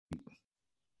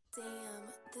Damn,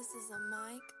 this is a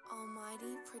Mike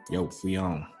Almighty production. Yo, we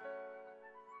on.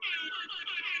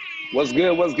 What's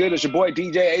good? What's good? It's your boy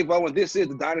DJ Avo, and this is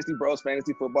the Dynasty Bros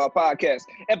Fantasy Football Podcast,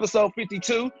 episode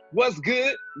 52. What's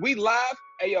good? We live.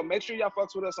 Hey, yo, make sure y'all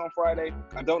fucks with us on Friday.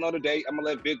 I don't know the date. I'm gonna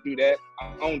let Vic do that.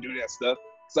 I don't do that stuff.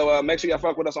 So make sure y'all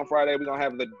fuck with us on Friday. We're gonna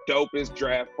have the dopest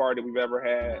draft party we've ever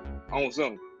had on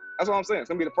Zoom. That's what I'm saying. It's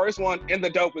gonna be the first one and the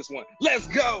dopest one. Let's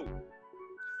go.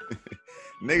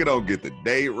 Nigga don't get the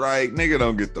date right. Nigga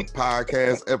don't get the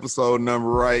podcast episode number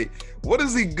right. What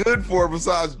is he good for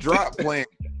besides drop playing?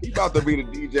 He about to be the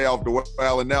DJ off the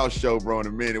Wild and Now show, bro, in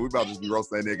a minute. We about to be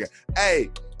roasting that nigga.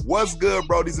 Hey, what's good,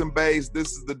 brodies and bays?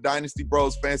 This is the Dynasty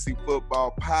Bros Fantasy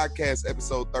Football Podcast,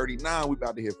 episode 39. We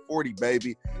about to hit 40,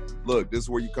 baby. Look, this is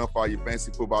where you come for all your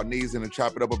fantasy football needs and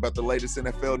chop it up about the latest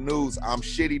NFL news. I'm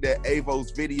shitty that Avo's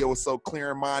video is so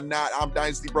clear and mine not. I'm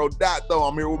Dynasty Bro Dot, though.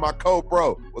 I'm here with my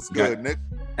co-bro. What's good, Nick?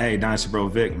 Hey, Dynasty Bro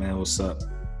Vic, man. What's up?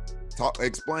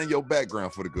 Explain your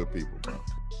background for the good people, bro.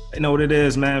 They know what it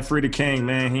is, man. Free the king,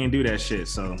 man. He didn't do that shit,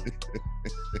 so.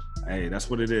 Hey, that's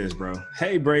what it is, bro.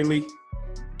 Hey, Brayley.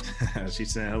 She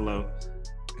said hello.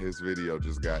 His video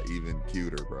just got even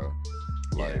cuter, bro.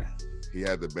 Like, Yeah. he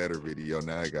had the better video.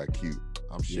 Now it got cute.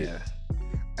 I'm shit. Yeah.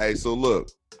 Hey, so look.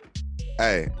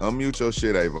 Hey, unmute your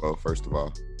shit, Avo, first of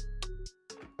all.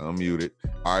 Unmute it.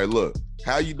 All right, look.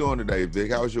 How you doing today,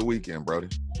 Vic? How was your weekend, brody?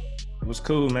 It was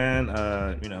cool, man.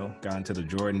 Got into the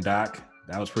Jordan doc.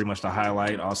 That was pretty much the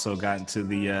highlight. Also got into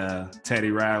the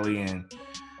Teddy Riley and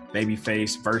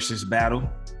Babyface versus battle.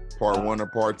 Part one or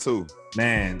part two?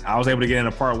 Man, I was able to get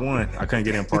into part one. I couldn't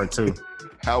get in part two.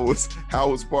 How was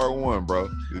part one, bro?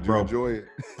 Did you enjoy it?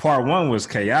 Part one was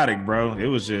chaotic, bro. It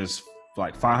was just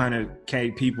like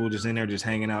 500K people just in there just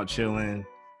hanging out, chilling.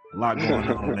 A lot going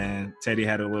on, man. Teddy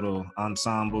had a little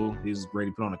ensemble. He was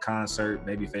ready to put on a concert.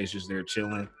 Babyface just there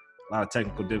chilling. A lot of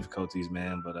technical difficulties,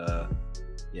 man. But,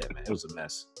 yeah, man, it was a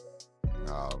mess.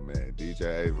 Oh, man.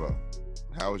 DJ Avo,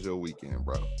 how was your weekend,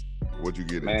 bro? What'd you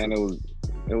get Man, into?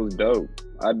 it was dope.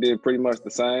 I did pretty much the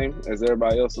same as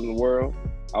everybody else in the world.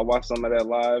 I watched some of that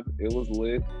live. It was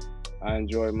lit. I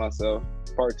enjoyed myself.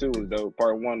 Part two was dope.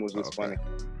 Part one was just funny.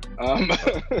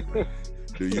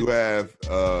 Do you have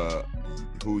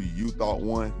who you thought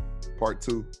won part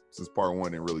two? Since part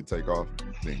one didn't really take off,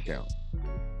 didn't count.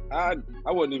 I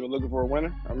wasn't even looking for a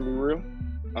winner. I'm gonna be real.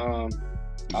 I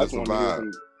Just a wanted to get vibe.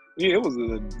 some. Yeah, it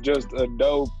was just a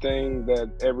dope thing that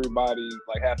everybody,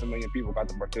 like 500,000 people, got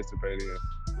to participate in,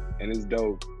 and it's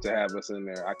dope to have us in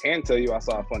there. I can tell you, I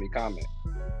saw a funny comment.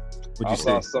 What'd I you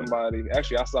saw say? somebody.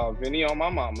 Actually, I saw Vinny on my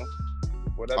mama.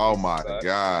 Whatever. Oh my Uh,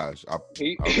 gosh.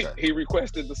 Okay. He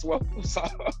requested the Swole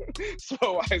song,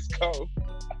 Slow Ice Cold.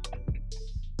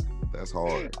 That's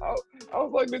hard. I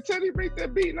was like, did Teddy break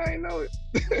that beat? And I didn't know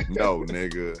it. No,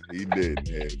 nigga, he didn't.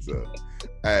 Heads up.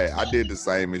 Hey, I did the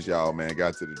same as y'all, man.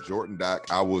 Got to the Jordan doc.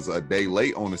 I was a day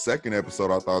late on the second episode.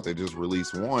 I thought they just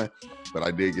released one, but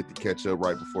I did get to catch up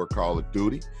right before Call of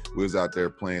Duty. We was out there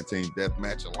playing Team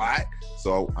Deathmatch a lot,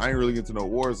 so I ain't really get to know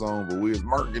Warzone, but we was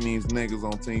murking these niggas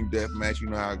on Team Deathmatch. You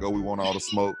know how I go. We want all the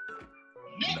smoke.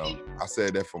 You know, I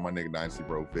said that for my nigga Dynasty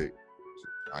Bro Vic.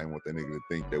 I ain't want that nigga to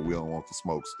think that we don't want the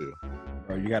smoke still.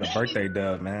 Bro, you got a birthday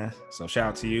dub, man. So shout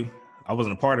out to you. I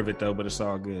wasn't a part of it, though, but it's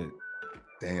all good.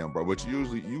 Damn, bro. But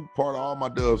you part of all my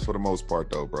dubs for the most part,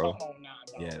 though, bro.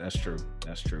 Yeah, that's true.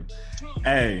 That's true.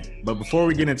 Hey, but before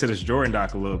we get into this Jordan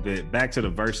doc a little bit, back to the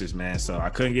verses, man. So I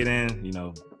couldn't get in,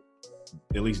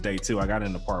 at least day two. I got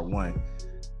into part one.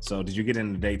 So did you get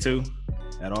into day two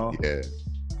at all? Yeah.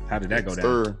 How did that go down?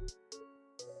 Sir,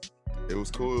 it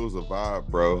was cool. It was a vibe,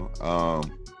 bro.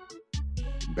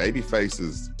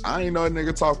 Babyfaces. I ain't know a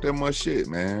nigga talk that much shit,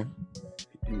 man.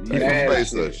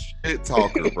 Babyface a shit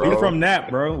talker, bro. You're from Nap,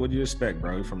 bro. What do you expect,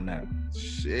 bro? You're from Nap.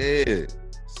 Shit.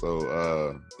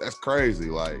 So that's crazy.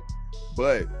 Like,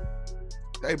 but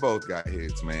they both got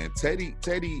hits, man. Teddy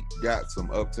got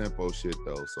some up tempo shit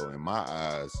though. So in my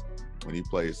eyes, when he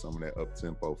plays some of that up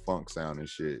tempo funk sound and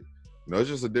shit, it's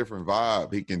just a different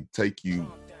vibe. He can take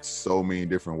you so many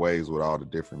different ways with all the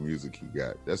different music he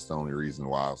got. That's the only reason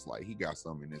why I was like, he got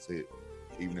something in his hit.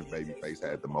 Even if Babyface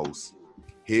had the most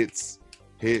hits,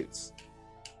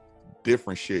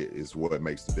 different shit is what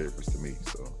makes the difference to me.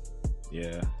 So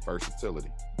Yeah.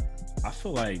 versatility. I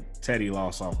feel like Teddy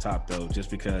lost off top, though, just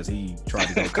because he tried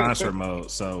to go concert mode.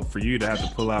 So for you to have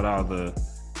to pull out all the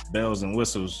bells and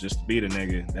whistles just to beat a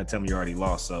nigga, that tell me you already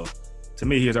lost. So to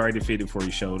me, he was already defeated before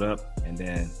he showed up. And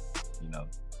then, of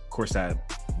course, that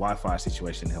Wi-Fi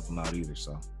situation didn't help him out either.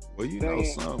 So Well,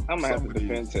 I'm gonna have to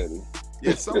defend Teddy.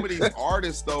 Yeah, some of these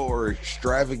artists though are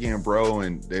extravagant, bro,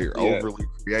 and they're overly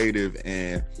creative.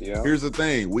 And here's the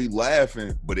thing: we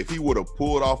laughing, but if he would have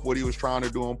pulled off what he was trying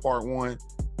to do on part one,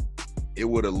 it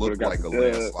would have looked like a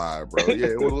landslide, bro. Yeah,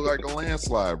 it would look like a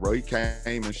landslide, bro. He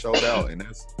came and showed out, and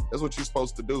that's what you're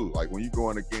supposed to do. Like when you're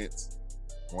going against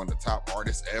one of the top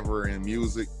artists ever in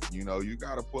music, you know, you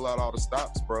got to pull out all the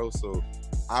stops, bro. So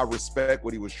I respect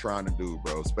what he was trying to do,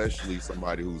 bro, especially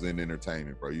somebody who's in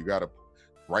entertainment, bro. You got to.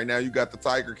 Right now, you got the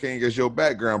Tiger King as your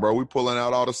background, bro. We pulling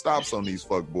out all the stops on these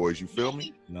fuck boys. You feel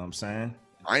me? You know what I'm saying?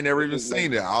 I ain't never even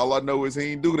seen that. All I know is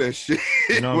he ain't do that shit.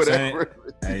 You know what I'm saying?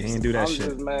 Hey, he ain't do that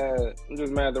shit. I'm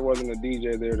just mad there wasn't a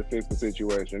DJ there to fix the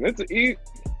situation.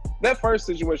 That first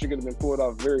situation could have been pulled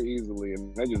off very easily,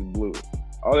 and they just blew it.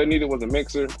 All they needed was a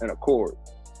mixer and a cord.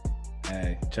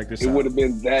 Hey, check this out. It would have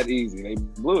been that easy. They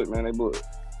blew it, man. They blew it.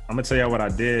 I'm gonna tell y'all what I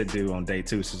did do on day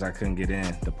 2 since I couldn't get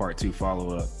in the part 2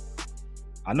 follow-up.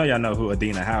 I know y'all know who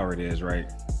Adina Howard is, right?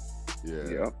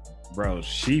 Yeah. Bro,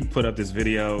 she put up this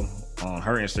video on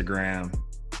her Instagram,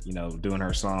 you know, doing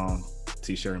her song,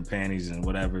 T-shirt and panties and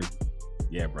whatever.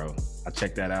 Yeah, bro. I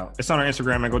checked that out. It's on her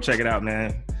Instagram, man. Go check it out,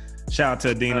 man. Shout out to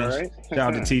Adina. Right.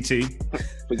 Shout out to TT.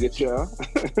 Forget y'all.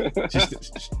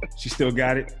 she still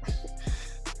got it.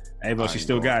 Hey, bro, she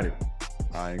still got it.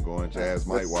 I ain't going. Jazz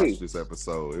might watch this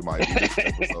episode. It might be this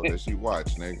episode that she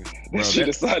watched, nigga. Bro, she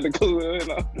decided to clue in.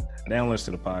 They don't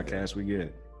listen to the podcast. We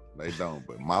good. They don't,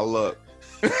 but my luck.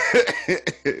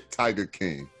 Tiger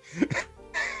King.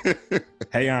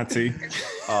 Hey, auntie.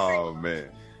 Oh, man.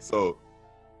 So.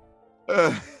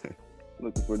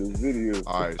 Looking for this video.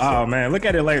 All right. So, man. Look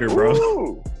at it later, bro.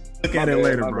 Ooh, look at it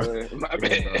later, bro. My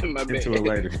bad. Get to it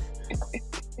later.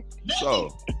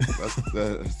 So,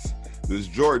 that's this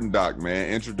Jordan doc,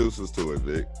 man. Introduce us to it,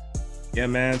 Vic. Yeah,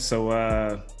 man. So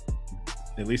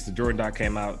at least the Jordan doc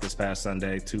came out this past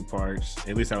Sunday, 2 parts.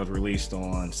 At least that was released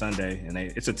on Sunday, and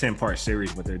it's a 10-part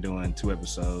series, but they're doing 2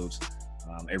 episodes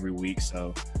every week.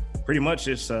 So pretty much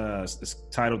it's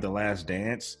titled The Last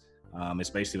Dance. It's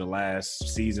basically the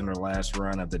last season or last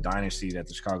run of the dynasty that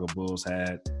the Chicago Bulls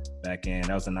had back in.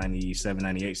 That was the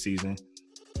 97-98 season.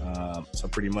 So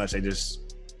pretty much they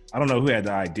just, I don't know who had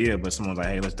the idea, but someone was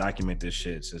like, hey, let's document this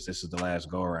shit since this is the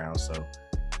last go around. So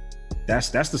that's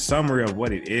the summary of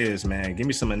what it is, man. Give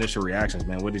me some initial reactions,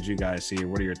 man. What did you guys see?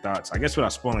 What are your thoughts? I guess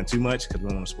without spoiling too much, because we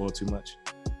don't want to spoil too much.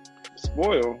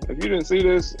 Spoil? If you didn't see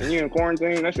this and you're in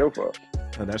quarantine, that's your fault.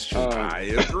 Oh, that's true. I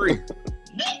agree.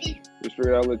 Just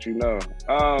figured I'll let you know.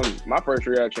 My first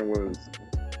reaction was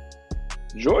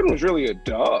Jordan was really a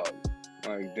dog.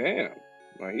 Like, damn.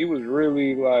 Like, he was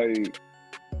really like,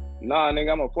 nah,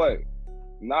 nigga, I'm gonna play.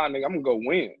 Nah, nigga, I'm gonna go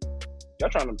win. Y'all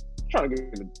trying to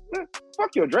get man,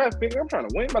 fuck your draft pick. I'm trying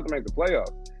to win, about to make the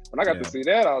playoffs. When I got to see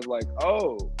that, I was like,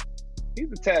 oh,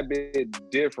 he's a tad bit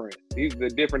different. He's the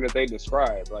different that they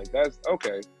described. Like, that's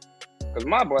okay. Because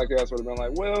my black ass would have been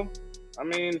like, well, I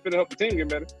mean, if it'll help the team get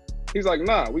better. He's like,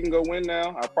 nah, we can go win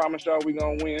now. I promise y'all we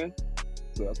gonna win.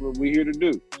 So that's what we here to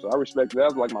do. So I respect that.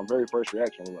 That was like my very first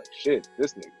reaction. I was like, shit,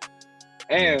 this nigga.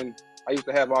 And I used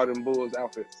to have all them Bulls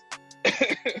outfits.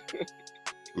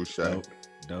 Touche.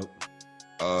 Dope.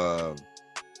 My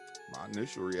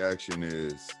initial reaction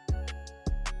is,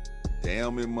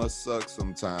 damn, it must suck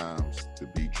sometimes to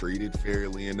be treated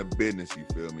fairly in the business, you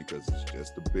feel me? Because it's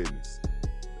just a business.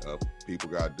 People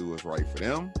got to do what's right for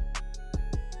them.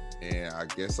 And I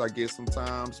guess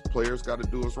sometimes players got to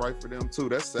do what's right for them too.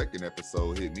 That second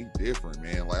episode hit me different,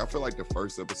 man. Like, I feel like the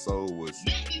first episode was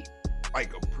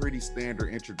like a pretty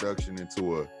standard introduction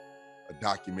into a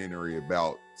documentary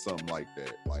about something like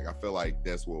that. Like, I feel like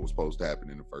that's what was supposed to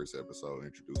happen in the first episode.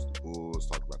 Introduce the Bulls,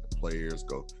 talk about the players,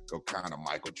 go kind of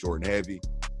Michael Jordan heavy.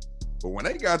 But when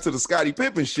they got to the Scottie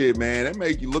Pippen shit, man, that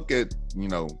made you look at, you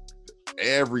know,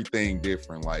 everything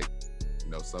different. Like, you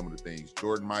know, some of the things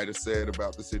Jordan might have said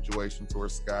about the situation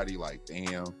towards Scottie, like,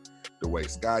 damn, the way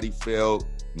Scottie felt,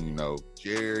 you know,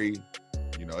 Jerry,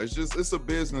 you know, it's a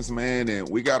business, man, and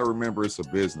we got to remember it's a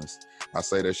business. I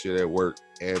say that shit at work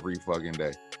every fucking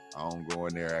day. I don't go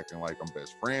in there acting like I'm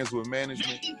best friends with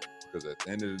management, because at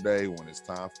the end of the day, when it's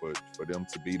time for them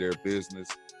to be their business,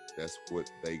 that's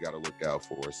what they got to look out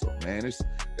for. So, man,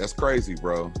 that's crazy,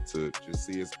 bro, to just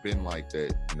see it's been like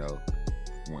that, you know.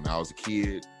 When I was a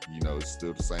kid, you know, it's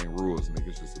still the same rules, nigga.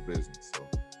 It's just a business. So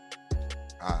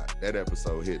that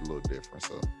episode hit a little different.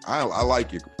 So I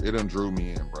like it. It done drew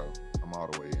me in, bro. I'm all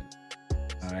the way in.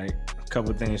 All right. A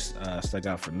couple of things stuck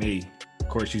out for me. Of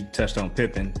course, you touched on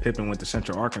Pippen. Pippen went to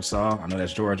Central Arkansas. I know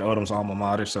that's George Odom's alma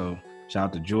mater. So shout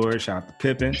out to George. Shout out to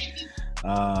Pippen.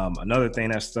 Another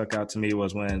thing that stuck out to me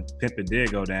was when Pippen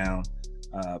did go down,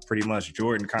 pretty much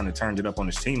Jordan kind of turned it up on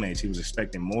his teammates. He was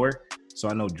expecting more. So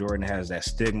I know Jordan has that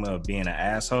stigma of being an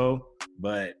asshole,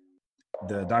 but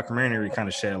the documentary kind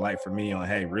of shed light for me on,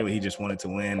 hey, really, he just wanted to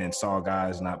win and saw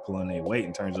guys not pulling their weight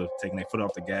in terms of taking their foot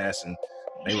off the gas, and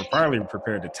they were probably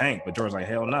prepared to tank. But Jordan's like,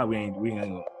 hell no, we ain't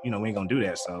gonna do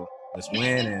that. So let's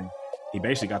win, and he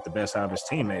basically got the best out of his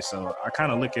teammates. So I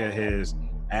kind of look at his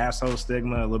asshole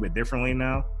stigma a little bit differently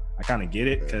now. I kind of get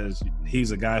it because he's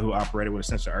a guy who operated with a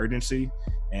sense of urgency,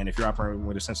 and if you're operating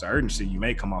with a sense of urgency, you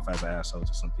may come off as an asshole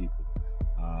to some people.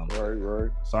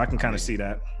 Right. So I can kind of see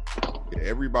that. Yeah,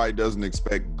 everybody doesn't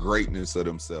expect greatness of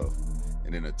themselves.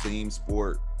 And in a team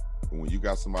sport, when you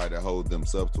got somebody that holds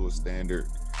themselves to a standard,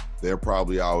 they're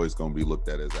probably always going to be looked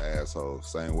at as an asshole.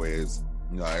 Same way as,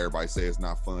 everybody say it's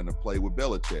not fun to play with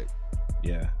Belichick.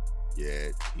 Yeah. Yeah,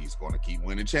 he's going to keep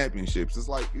winning championships. It's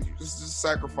like, it's just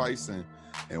sacrificing.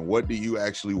 And what do you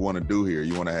actually want to do here?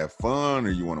 You want to have fun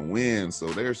or you want to win? So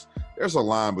there's a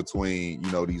line between,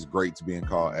 these greats being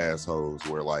called assholes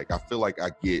where, like, I feel like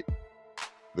I get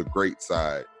the great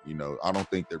side. I don't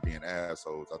think they're being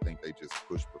assholes. I think they just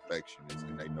push perfectionists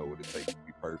and they know what it takes to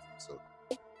be perfect. So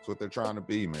that's what they're trying to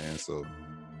be, man. So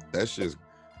that's just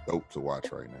dope to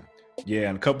watch right now. Yeah,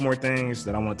 and a couple more things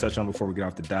that I want to touch on before we get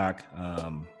off the dock.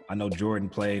 I know Jordan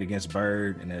played against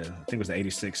Bird in I think it was the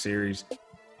 86 series.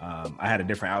 I had a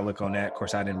different outlook on that. Of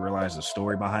course, I didn't realize the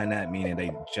story behind that, meaning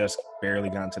they just barely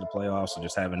got into the playoffs. So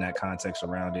just having that context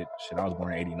around it. Shit, I was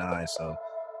born in 89. So,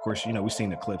 of course, we've seen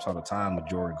the clips all the time with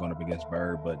Jordan going up against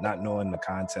Bird, but not knowing the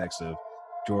context of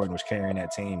Jordan was carrying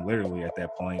that team literally at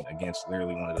that point against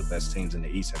literally one of the best teams in the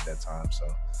East at that time. So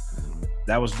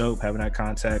that was dope, having that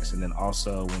context. And then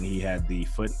also when he had the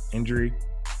foot injury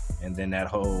and then that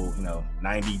whole,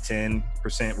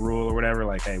 90-10% rule or whatever,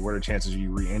 like, hey, what are the chances of you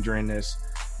re-injuring this?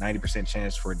 90%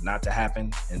 chance for it not to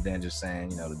happen. And then just saying,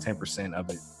 the 10% of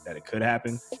it that it could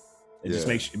happen. It just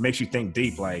makes you think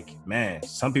deep. Like, man,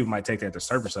 some people might take that at the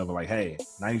surface of it, like, hey,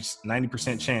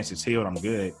 90% chance it's healed, I'm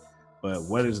good. But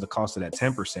what is the cost of that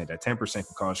 10%? That 10% can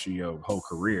cost you your whole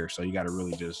career. So you got to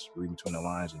really just read between the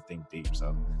lines and think deep.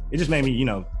 So it just made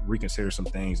me, reconsider some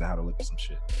things and how to look at some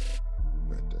shit.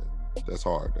 That's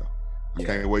hard, though. I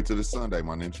can't wait till this Sunday,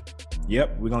 my ninja.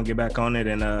 Yep, we're going to get back on it.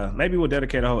 And maybe we'll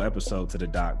dedicate a whole episode to the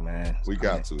doc, man. We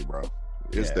got to, bro.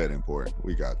 It's that important.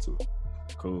 We got to.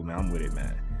 Cool, man. I'm with it,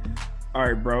 man. All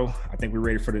right, bro. I think we're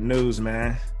ready for the news,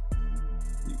 man.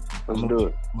 Let's do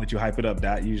it. Let you hype it up,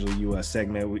 Dot. Usually you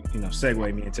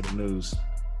segue me into the news.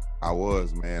 I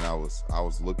was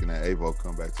looking at Avo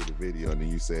come back to the video, and then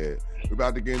you said we're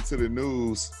about to get into the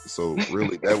news. So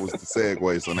really, that was the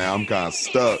segue. So now I'm kind of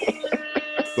stuck.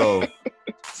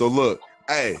 So look,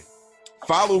 hey,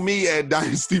 follow me at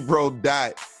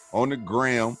DynastyBro on the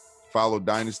gram. Follow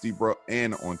Dynasty Bro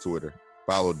and on Twitter.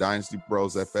 Follow Dynasty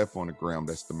Bros FF on the gram.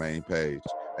 That's the main page.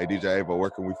 Hey, DJ Avo, where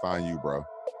can we find you, bro?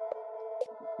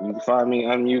 You can find me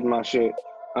unmuting my shit.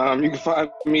 You can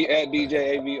find me at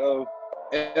DJ AVO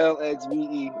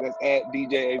LXVE. That's at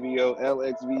DJ AVO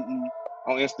LXVE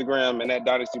on Instagram and at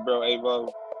Dynasty Bro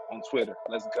Avo on Twitter.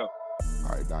 Let's go.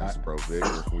 All right, Dynasty Bro Vic,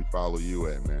 where can we follow you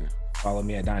at, man? Follow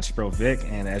me at Dynasty Bro Vic.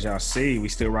 And as y'all see, we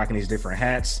still rocking these different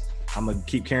hats. I'm going to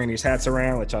keep carrying these hats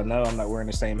around, let y'all know I'm not wearing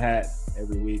the same hat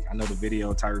every week. I know the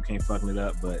video, Tiger King fucking it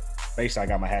up, but basically I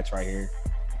got my hats right here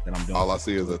that I'm doing. All I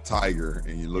see is a tiger,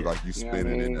 and you look like you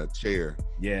spinning in a chair.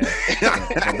 Yeah.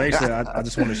 So basically, I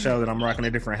just want to show that I'm rocking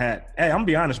a different hat. Hey, I'm going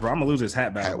to be honest, bro. I'm going to lose this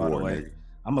hat battle, by the way. Nigga.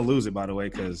 I'm going to lose it, by the way,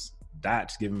 because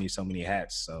Dot's giving me so many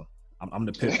hats. So I'm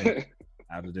the Pippin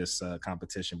out of this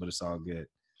competition, but it's all good.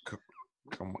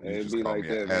 Come on, you just call me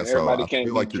an asshole. I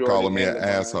feel like you're calling me an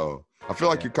asshole. I feel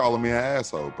like you're calling me an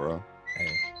asshole, bro.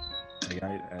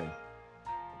 Hey.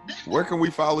 Where can we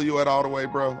follow you at all the way,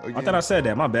 bro? Again? I thought I said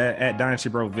that. My bad. At Dynasty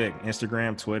Bro Vic,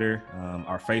 Instagram, Twitter.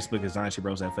 Our Facebook is Dynasty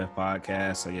Bros FF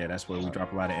Podcast. So yeah, that's where we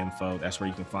drop a lot of info. That's where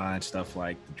you can find stuff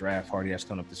like the draft party that's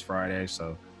coming up this Friday.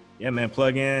 So yeah, man,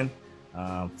 plug in.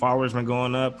 Followers been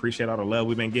going up. Appreciate all the love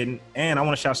we've been getting. And I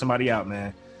want to shout somebody out,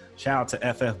 man. Shout out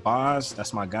to FF Boz.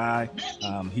 That's my guy.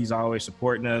 He's always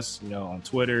supporting us, on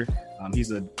Twitter.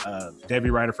 He's a Debbie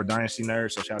writer for Dynasty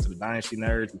Nerds. So shout out to the Dynasty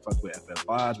Nerds. We fuck with FF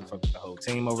Boz. We fuck with the whole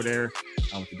team over there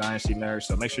with the Dynasty Nerds.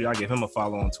 So make sure y'all give him a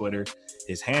follow on Twitter.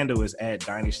 His handle is at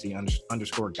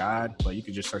Dynasty_God, but you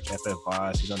can just search FF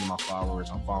Boz. He's under my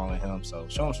followers. I'm following him. So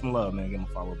show him some love, man. Give him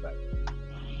a follow back.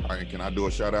 All right, can I do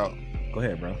a shout out? Go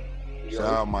ahead, bro. Shout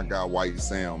out my guy White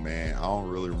Sam, man. I don't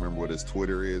really remember what his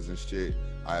Twitter is and shit.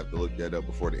 I have to look that up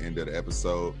before the end of the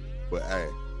episode. But hey,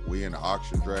 we in the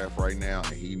auction draft right now,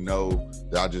 and he know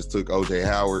that I just took OJ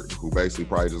Howard, who basically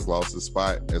probably just lost his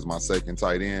spot as my second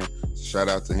tight end. So shout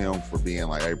out to him for being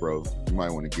like, hey, bro, you might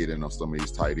want to get in on some of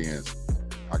these tight ends.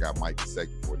 I got Mike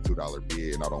Gesicki for a $2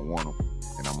 bid, and I don't want him.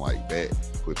 And I'm like, bet,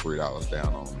 put $3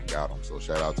 down on him and got him. So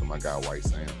shout out to my guy White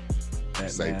Sam,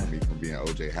 saving me from being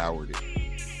OJ Howard.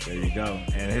 There you go.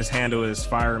 And his handle is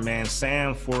Fireman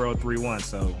Sam 4031.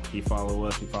 So he follow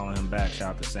us, we follow him back.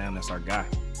 Shout out to Sam, that's our guy.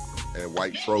 At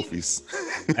White Trophies.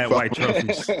 At White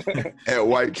Trophies. At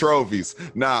White Trophies.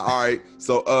 Nah, all right.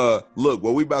 So look,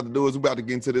 what we about to do is we about to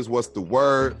get into this. What's the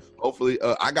word? Hopefully,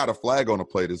 I got a flag on the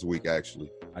play this week,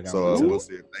 actually. So we'll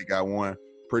see if they got one.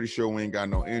 Pretty sure we ain't got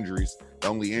no injuries. The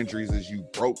only injuries is you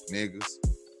broke niggas.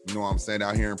 You know what I'm saying?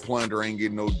 Out here in Plunder ain't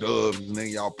getting no dubs, and then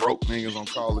y'all broke niggas on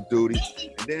Call of Duty.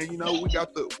 And then, you know, we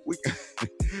got the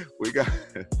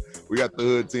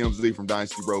hood TMZ from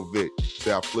Dynasty Bro Vic.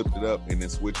 So I flipped it up and then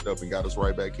switched up and got us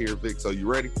right back here, Vic. So you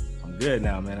ready? I'm good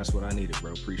now, man. That's what I needed,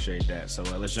 bro. Appreciate that. So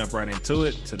let's jump right into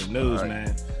it, to the news, right,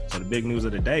 man. So the big news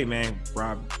of the day, man,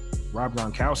 Rob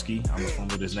Gronkowski, I almost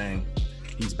fumbled his name.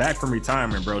 He's back from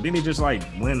retirement, bro. Didn't he just like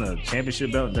win a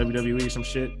championship belt in WWE or some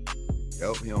shit?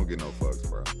 Yep, he don't get no fucks,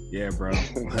 bro. Yeah, bro.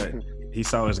 But he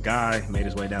saw his guy, made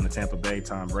his way down to Tampa Bay,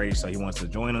 Tom Brady, so he wants to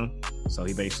join him. So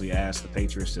he basically asked the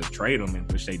Patriots to trade him,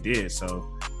 which they did. So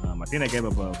I think they gave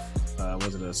up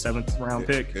was it a 7th round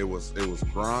pick? It was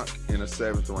Gronk and a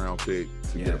 7th round pick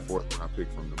to get a 4th round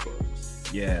pick from the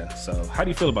Bucks. Yeah. So how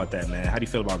do you feel about that, man? How do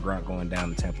you feel about Gronk going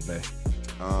down to Tampa Bay?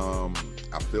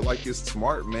 I feel like it's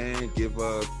smart, man. Give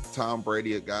Tom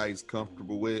Brady a guy he's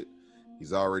comfortable with.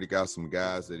 He's already got some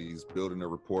guys that he's building a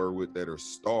rapport with that are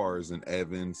stars in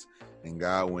Evans and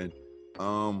Godwin.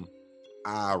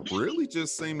 I really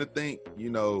just seem to think,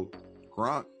 you know,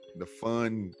 Gronk, the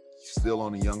fun, still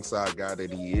on the young side guy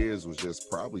that he is, was just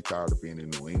probably tired of being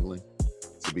in New England,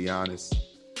 to be honest.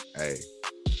 Hey,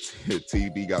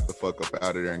 TB got the fuck up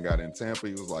out of there and got in Tampa.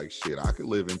 He was like, shit, I could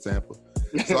live in Tampa.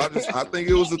 So I think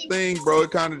it was a thing, bro.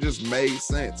 It kind of just made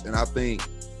sense. And I think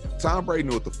Tom Brady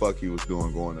knew what the fuck he was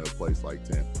doing going to a place like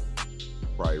Tampa.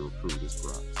 Probably recruit his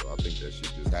Gronk. So I think that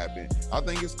shit just happened. I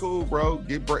think it's cool, bro.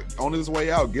 Get on his way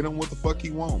out. Get him what the fuck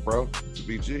he want, bro. To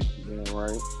be G. Damn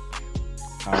right.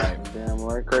 All right. Damn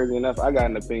right. Crazy enough, I got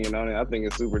an opinion on it. I think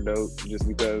it's super dope just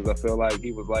because I feel like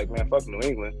he was like, man, fuck New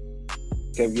England.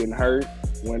 Kept getting hurt,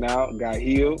 went out, got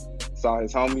healed, saw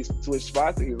his homies switch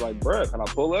spots, and he was like, bruh, can I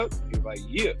pull up? He was like,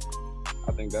 yeah.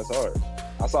 I think that's hard.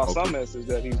 I saw some message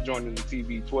that he's joining the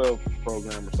TB12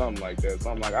 program or something like that.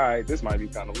 So I'm like, all right, this might be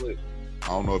kind of lit. I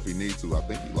don't know if he needs to. I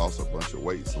think he lost a bunch of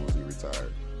weight as soon as he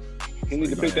retired. He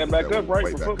needs to pick that back up, right,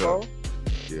 for football?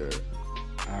 Yeah.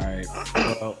 All right.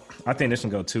 Well, I think this can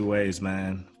go two ways,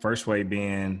 man. First way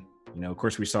being, you know, of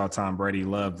course we saw Tom Brady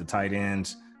love the tight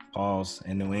ends, Pauls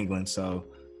in New England. So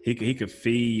he could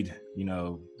feed, you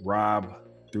know, Rob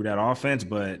through that offense,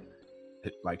 but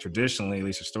like traditionally, at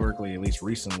least historically, at least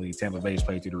recently, Tampa Bay's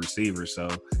played through the receivers. So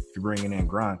if you're bringing in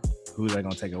Gronk, who's that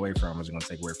going to take away from? Is it going to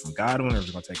take away from Godwin, or is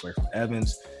it going to take away from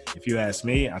Evans? If you ask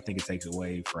me, I think it takes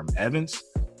away from Evans,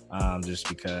 just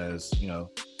because, you know,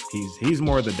 he's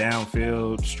more the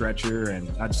downfield stretcher,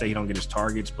 and not to say he don't get his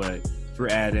targets, but if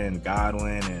you're adding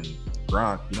Godwin and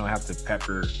Gronk, you don't have to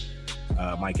pepper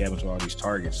Mike Evans with all these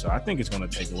targets. So I think it's going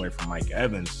to take away from Mike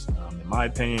Evans, in my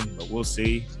opinion, but we'll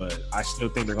see. But I still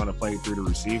think they're going to play through the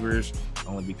receivers,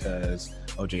 only because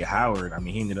OJ Howard, I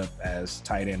mean, he ended up as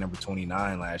tight end number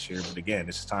 29 last year. But again,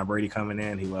 this is Tom Brady coming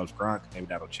in. He loves Gronk. Maybe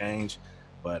that'll change.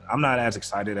 But I'm not as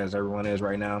excited as everyone is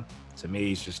right now. To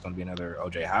me, it's just going to be another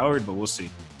OJ Howard, but we'll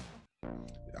see.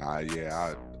 I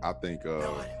think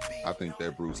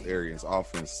that Bruce Arians'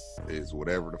 offense is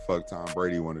whatever the fuck Tom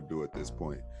Brady want to do at this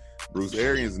point. Bruce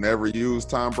Arians never used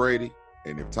Tom Brady,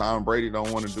 and if Tom Brady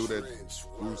don't want to do that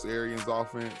Bruce Arians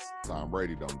offense, Tom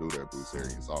Brady don't do that Bruce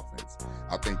Arians offense.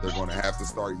 I think they're going to have to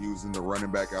start using the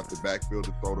running back out the backfield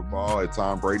to throw the ball at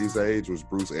Tom Brady's age, which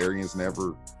Bruce Arians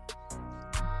never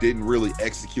didn't really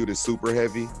execute it super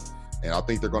heavy. And I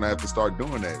think they're going to have to start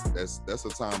doing that. That's a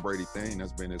Tom Brady thing.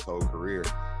 That's been his whole career.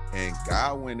 And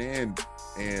Godwin and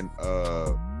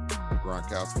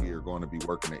Gronkowski are going to be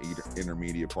working the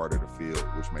intermediate part of the field,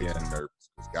 which makes me nervous.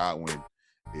 Because Godwin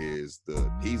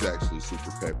he's actually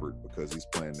super peppered because he's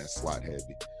playing that slot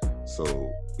heavy.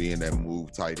 So being that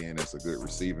move tight end, that's a good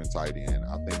receiving tight end.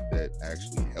 I think that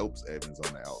actually helps Evans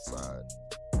on the outside.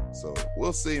 So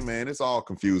we'll see, man. It's all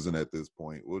confusing at this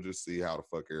point. We'll just see how the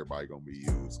fuck everybody gonna be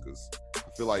used, because I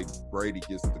feel like Brady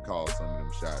gets to call some of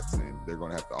them shots, and they're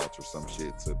gonna have to alter some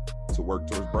shit to work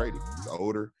towards Brady. He's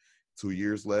older, 2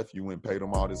 years left. You went and paid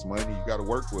him all this money. You got to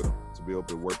work with him to be able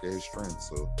to work at his strengths.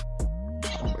 So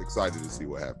I'm excited to see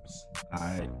what happens. All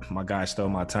right, my guy stole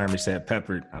my term. He said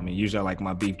peppered. I mean, usually I like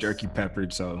my beef jerky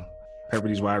peppered, so pepper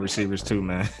these wide receivers too,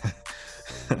 man.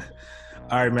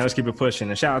 All right, man, let's keep it pushing.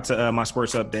 And shout out to My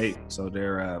Sports Update. So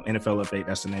their NFL Update,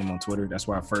 that's the name on Twitter. That's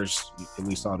where I first at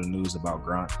least saw the news about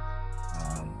Gronk.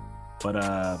 But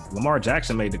Lamar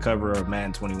Jackson made the cover of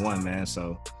Madden 21, man.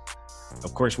 So,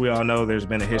 of course, we all know there's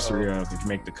been a history of if you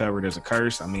make the cover, there's a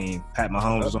curse. I mean, Pat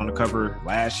Mahomes was on the cover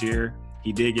last year.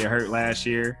 He did get hurt last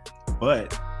year.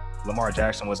 But Lamar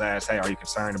Jackson was asked, hey, are you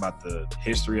concerned about the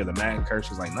history of the Madden curse?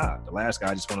 He's like, nah, the last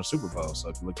guy just won a Super Bowl. So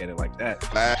if you look at it like that,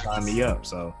 sign me up.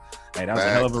 So, hey, that was a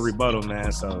hell of a rebuttal,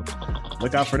 man. So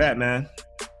look out for that, man.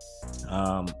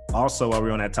 Also, while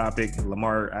we're on that topic,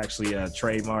 Lamar actually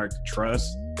trademarked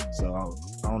Trust. So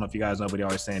I don't know if you guys know, but he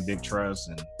always saying Big Trust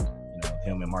and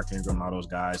him and Mark Ingram, all those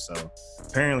guys. So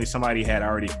apparently somebody had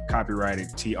already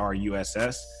copyrighted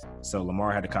TRUSS. So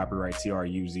Lamar had to copyright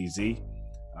TRUZZ.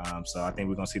 So I think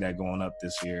we're gonna see that going up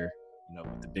this year,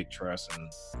 with the Big Trust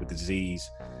and with the Z's.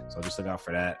 So just look out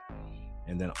for that.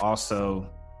 And then also,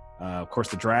 of course,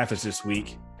 the draft is this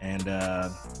week, and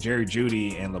Jerry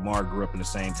Jeudy and Lamar grew up in the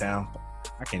same town.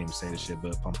 I can't even say this shit,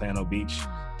 but Pompano Beach.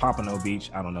 I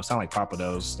don't know. Sound like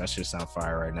Papados. That shit sound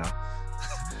fire right now.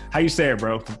 How you say it,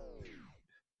 bro?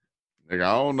 Nigga,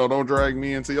 I don't know. Don't drag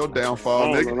me into your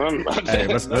downfall, nigga. Hey,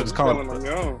 let's call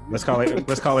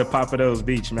it Papados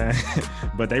Beach, man.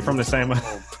 But they from the same.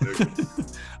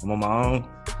 I'm on my own.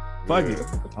 Fuck it.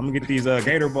 I'm gonna get these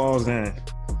Gator balls in.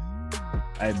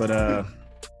 Hey, but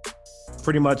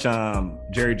pretty much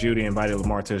Jerry Jeudy invited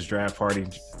Lamar to his draft party.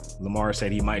 Lamar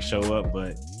said he might show up,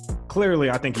 but clearly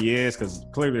I think he is, because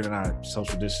clearly they're not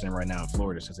social distancing right now in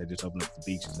Florida since they just opened up the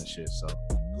beaches and shit. So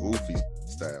goofy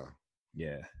style.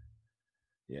 Yeah,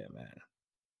 man.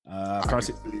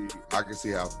 I can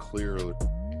see how clear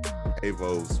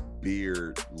Avo's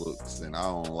beard looks, and I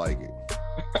don't like it.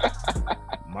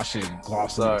 My shit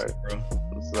glossy, bro.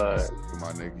 Sorry.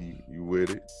 My nigga, you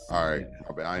with it? All right.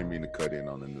 Yeah. I ain't mean to cut in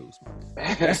on the news,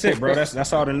 man. That's it, bro.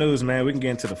 That's all the news, man. We can get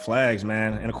into the flags,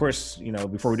 man. And of course,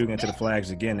 before we do get into the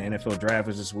flags again, the NFL draft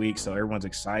is this week, so everyone's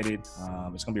excited.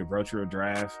 It's gonna be a virtual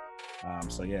draft.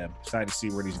 So yeah, excited to see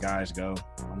where these guys go.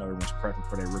 I know everyone's prepping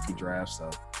for their rookie draft, so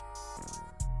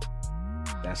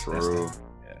that's true.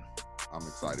 Yeah, I'm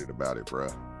excited about it, bro.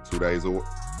 2 days away.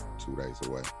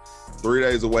 3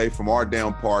 days away from our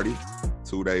damn party.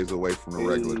 2 days away from the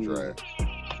regular draft.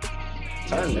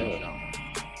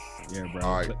 Yeah, bro.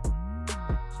 All right.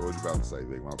 So what you about to say,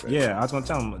 Vic? My bad. Yeah, I was gonna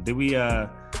tell him.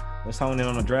 Let's hone in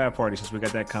on the draft party since we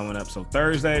got that coming up. So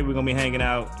Thursday we're gonna be hanging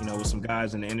out, with some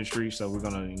guys in the industry. So we're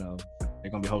gonna, they're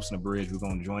gonna be hosting a bridge. We're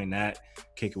gonna join that,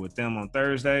 kick it with them on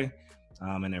Thursday,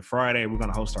 and then Friday we're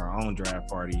gonna host our own draft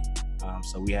party.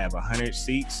 So we have 100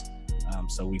 seats.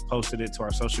 So we posted it to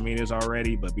our social medias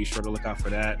already, but be sure to look out for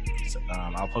that.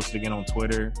 I'll post it again on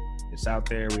Twitter. It's out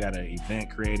there. We got an event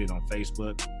created on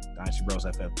Facebook, Dynasty Bros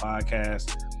FF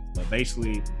Podcast. But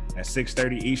basically at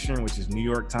 6:30 Eastern, which is New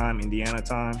York time, Indiana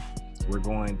time, we're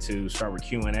going to start with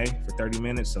Q&A for 30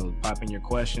 minutes. So pop in your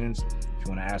questions. If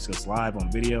you want to ask us live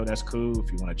on video, that's cool. If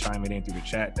you want to chime it in through the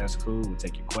chat, that's cool. We'll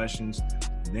take your questions.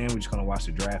 And then we're just going to watch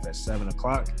the draft at 7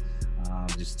 o'clock.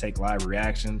 Just take live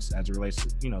reactions as it relates to,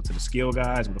 to the skill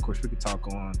guys. But of course we could talk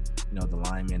on, the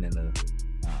linemen and the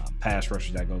pass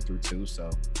rushers that go through too. So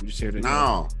we're just here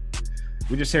to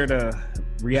we're just here to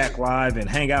react live and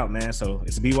hang out, man. So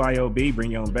it's BYOB.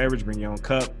 Bring your own beverage, bring your own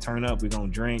cup, turn up. We're gonna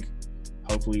drink.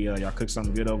 Hopefully y'all cook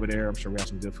something good over there. I'm sure we have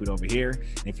some good food over here.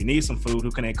 And if you need some food,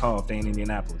 who can they call if they in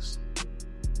Indianapolis?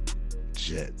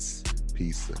 Jets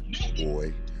Pizza,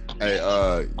 boy. Hey,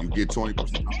 you get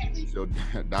 20% off your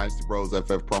Dynasty Bros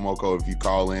FF promo code if you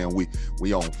call in.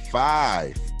 We on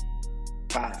five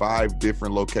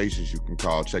different locations you can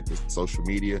call. Check the social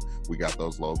media. We got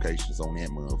those locations on that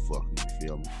motherfucker. You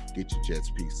feel me? Get your Jets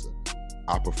Pizza.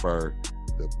 I prefer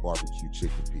the barbecue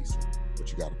chicken pizza, but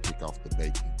you got to pick off the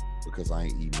bacon because I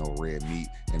ain't eating no red meat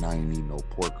and I ain't eating no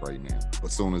pork right now. But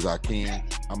as soon as I can,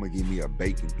 I'm gonna give me a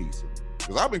bacon pizza.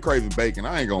 Cause I've been craving bacon.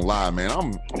 I ain't gonna lie, man.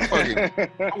 I'm fucking.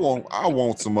 I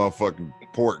want some motherfucking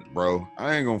pork, bro.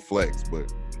 I ain't gonna flex,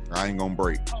 but I ain't gonna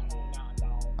break.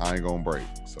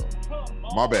 So,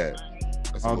 my bad.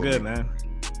 That's all good, man.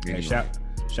 Hey, shout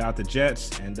out to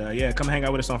Jets, and come hang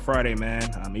out with us on Friday, man.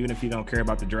 Even if you don't care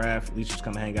about the draft, at least just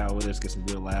come hang out with us, get some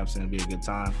good laughs, and it'll be a good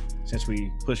time. Since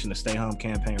we pushing the Stay Home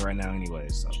campaign right now, anyway.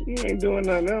 So you ain't doing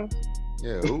nothing else.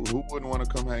 Yeah, who wouldn't want to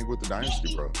come hang with the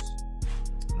Dynasty Bros? You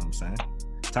know what I'm saying?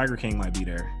 Tiger King might be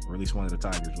there, or at least one of the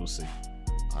Tigers. We'll see.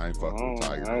 I ain't fucking with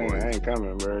Tiger. I ain't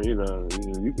coming, bro. You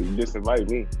can disinvite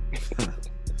me.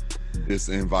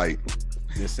 Disinvite.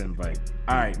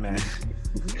 All right, man.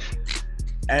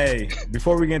 Hey,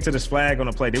 before we get into this flag on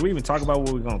the play, did we even talk about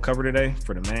what we're gonna cover today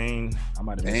for the main? I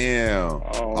might have missed it. Damn.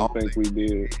 I don't think we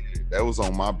did. That was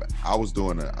on my. I was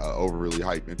doing an overly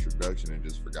hype introduction and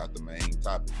just forgot the main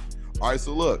topic. All right,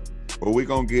 so look, what we're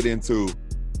gonna get into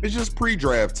is just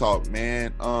pre-draft talk,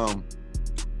 man.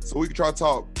 So we can try to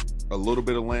talk a little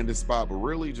bit of landing spot, but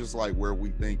really just like where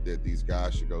we think that these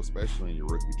guys should go, especially in your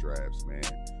rookie drafts, man.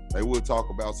 They will talk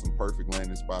about some perfect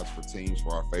landing spots for teams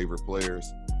for our favorite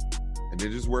players, and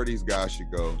then just where these guys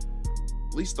should go.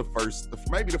 At least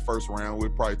maybe the first round. We'll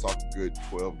probably talk a good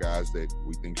 12 guys that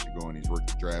we think should go in these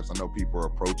rookie drafts. I know people are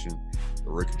approaching the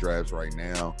rookie drafts right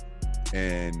now,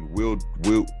 and we'll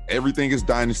everything is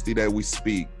dynasty that we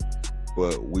speak,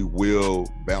 but we will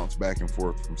bounce back and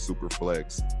forth from super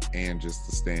flex and just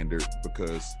the standard,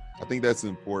 because I think that's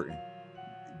important.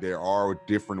 There are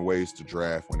different ways to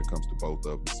draft when it comes to both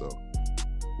of them, so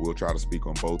we'll try to speak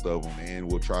on both of them,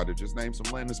 and we'll try to just name some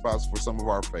landing spots for some of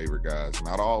our favorite guys.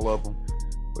 Not all of them,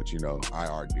 but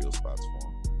IR deal spots for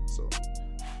them. So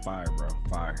Fire, bro.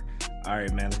 Fire. All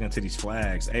right, man. Let's get into these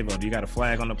flags. Avo, do you got a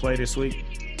flag on the play this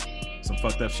week? Some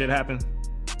fucked up shit happened?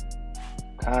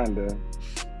 Kinda.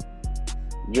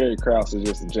 Jerry Krause is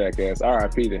just a jackass.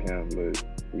 R.I.P. to him, but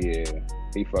yeah,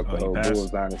 he fucked the whole Bulls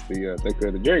dynasty up. They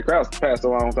could. Jerry Krause passed a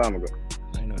long time ago.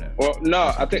 I didn't know that. Well,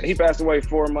 no, I think he passed away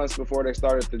 4 months before they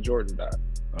started the Jordan died.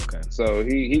 Okay. So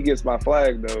he gets my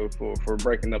flag though for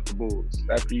breaking up the Bulls.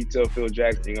 After you tell Phil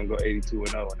Jackson you're gonna go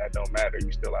 82-0, and that don't matter,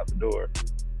 you still out the door.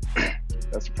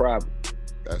 That's a problem.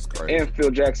 that's crazy. And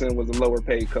Phil Jackson was a lower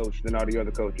paid coach than all the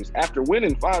other coaches after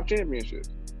winning 5 championships.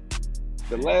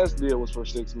 The last deal was for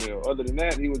 $6 million. Other than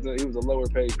that, he was a lower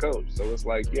paid coach. So it's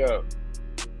like, yo,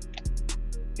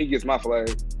 he gets my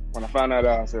flag. When I found out,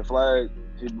 I said flag.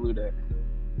 He blew that.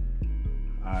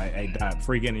 All right, hey Dot,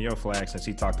 before you get into your flag, since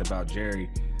he talked about Jerry,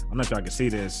 I'm not sure I can see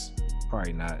this.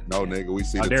 Probably not. No, nigga, we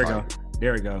see Oh, the there we tiger. go.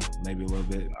 There we go. Maybe a little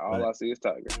bit. All I see is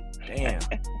Tiger. Damn.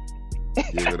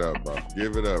 Give it up, bro.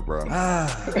 Give it up, bro.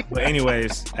 But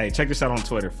anyways, hey, check this out on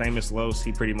Twitter. Famous Los,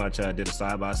 he pretty much did a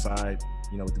side-by-side,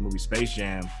 with the movie Space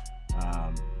Jam.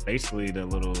 Basically, the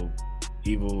little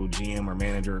evil GM or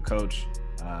manager or coach,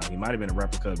 he might have been a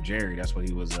replica of Jerry. That's what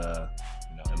he was,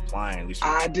 implying. At least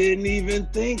I didn't even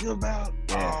think about.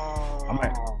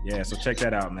 Yeah, so check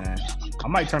that out, man. I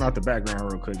might turn off the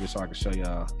background real quick just so I can show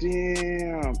y'all.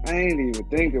 Damn, I ain't even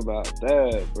think about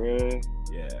that, bro.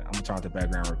 Yeah, I'm gonna turn off the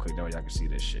background real quick. That way y'all can see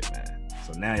this shit, man.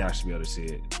 So now y'all should be able to see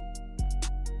it.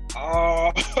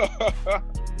 Oh.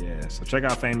 Yeah, so check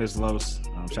out Famous Los.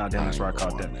 Shout out to him. That's where I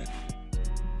caught that. Man.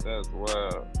 That's wild.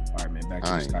 All right, man. Back to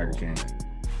I the ain't Tiger going, King. man.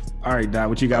 All right, Dot,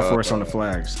 what you got for us on the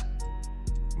flags?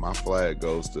 My flag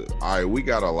goes to, all right, we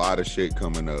got a lot of shit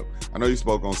coming up. I know you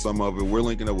spoke on some of it. We're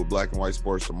linking up with Black and White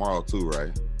Sports tomorrow too,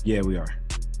 right? Yeah, we are.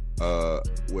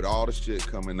 With all the shit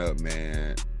coming up,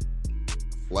 man,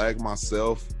 flag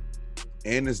myself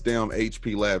and this damn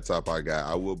HP laptop I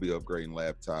got. I will be upgrading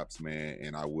laptops, man,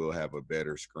 and I will have a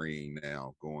better screen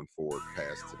now going forward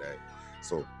past today.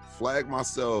 So flag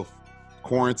myself.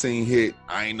 Quarantine hit.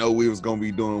 I ain't know we was gonna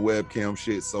be doing webcam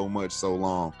shit so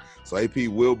long. So AP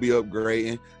will be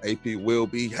upgrading. AP will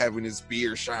be having his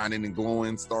beard shining and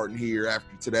glowing starting here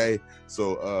after today.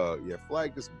 So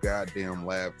flag this goddamn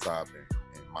laptop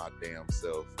and my damn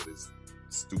self for this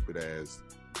stupid ass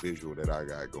visual that I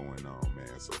got going on,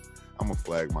 man. So I'm gonna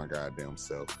flag my goddamn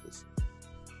self because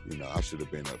I should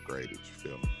have been upgraded. You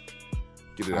feel me?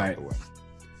 Get it out the way.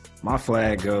 My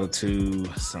flag go to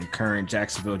some current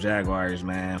Jacksonville Jaguars,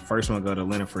 man. First one go to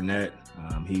Leonard Fournette.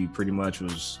 He pretty much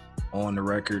was on the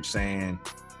record saying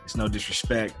it's no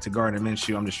disrespect to Gardner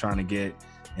Minshew. I'm just trying to get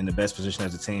in the best position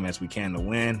as a team as we can to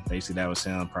win. Basically, that was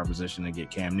him proposition to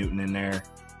get Cam Newton in there.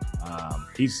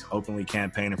 He's openly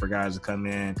campaigning for guys to come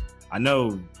in. I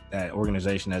know that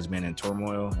organization has been in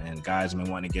turmoil and guys have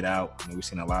been wanting to get out. I mean, we've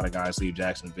seen a lot of guys leave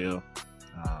Jacksonville.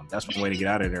 That's one way to get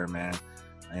out of there, man.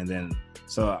 And then,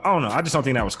 so I don't know. I just don't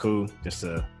think that was cool just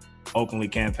to openly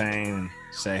campaign and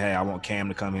say, hey, I want Cam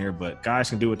to come here. But guys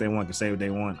can do what they want, can say what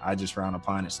they want. I just frown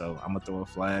upon it. So I'm going to throw a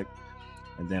flag.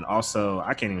 And then also,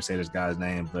 I can't even say this guy's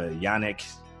name, but Yannick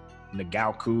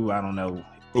Ngakoue, I don't know.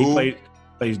 He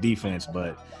plays defense,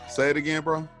 but. Say it again,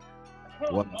 bro.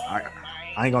 Well, I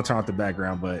ain't going to turn off the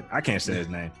background, but I can't say his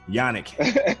name.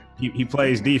 Yannick. He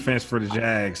plays defense for the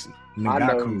Jags. Ngakoue. I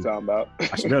know what you're talking about.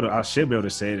 I should be able to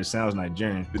say it. It sounds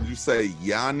Nigerian. Did you say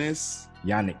Giannis?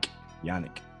 Yannick.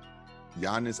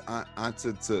 Giannis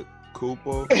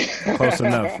Antetokounmpo? Close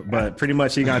enough, but pretty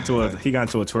much he got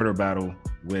into a Twitter battle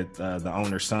with the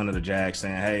owner's son of the Jags,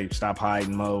 saying, "Hey, stop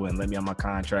hiding Mo and let me on my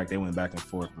contract." They went back and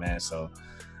forth, man. So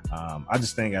I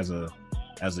just think as a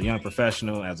young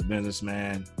professional, as a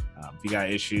businessman, If you got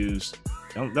issues,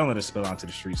 don't let it spill onto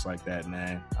the streets like that,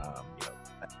 man.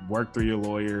 Work through your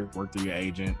lawyer, work through your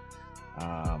agent,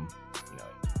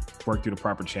 work through the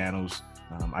proper channels.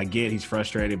 I get he's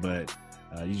frustrated, but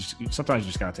sometimes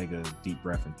you just gotta take a deep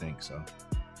breath and think. So,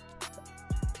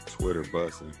 Twitter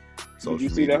busting. Did you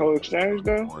see that whole exchange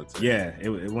though? Yeah, it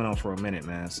went on for a minute,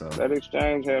 man. So that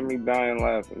exchange had me dying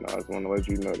laughing. I just want to let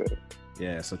you know that.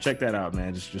 Yeah, so check that out,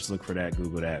 man. Just look for that,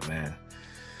 Google that, man.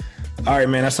 All right,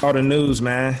 man. That's all the news,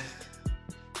 man.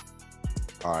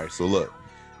 All right, so look,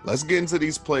 let's get into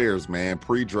these players, man.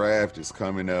 Pre-draft is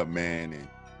coming up, man, and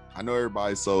I know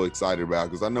everybody's so excited about it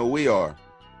because I know we are.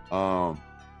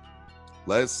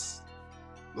 Let's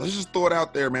just throw it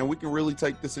out there, man. We can really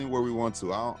take this anywhere we want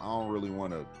to. I don't really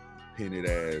want to pin it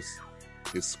as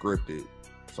it's scripted.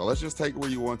 So let's just take it where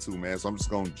you want to, man. So I'm just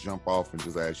going to jump off and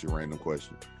just ask you a random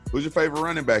question. Who's your favorite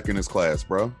running back in this class,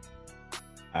 bro?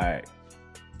 All right.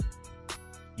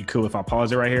 You cool if I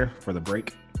pause it right here for the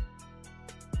break?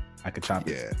 I could chop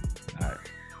it. Yeah. All right.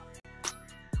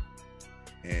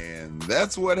 And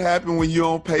that's what happened when you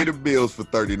don't pay the bills for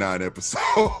 39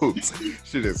 episodes.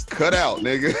 Shit is cut out,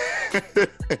 nigga.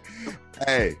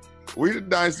 Hey, we the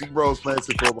Dynasty Bros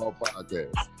Fantasy Football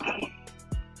Podcast.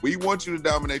 We want you to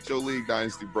dominate your league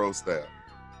Dynasty Bro style.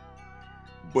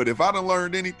 But if I done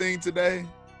learned anything today,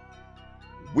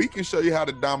 we can show you how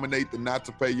to dominate the not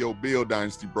to pay your bill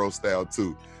Dynasty Bro style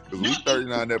too. Because we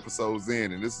 39 episodes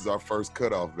in and this is our first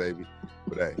cutoff, baby.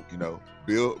 But hey,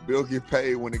 Bill get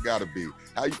paid when it gotta be.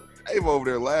 Dave over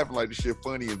there laughing like the shit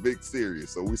funny and Vic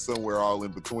serious. So we somewhere all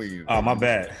in between. Oh, my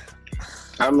bad.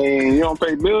 I mean, you don't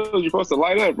pay bills, you're supposed to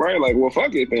light up, right? Like, well,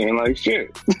 fuck it then. Like,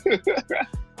 shit.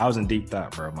 I was in deep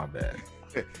thought, bro. My bad.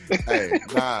 Hey,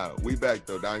 we back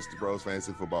though. Dynasty Bros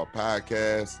Fantasy Football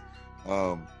Podcast.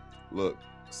 Look,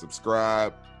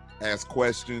 subscribe, ask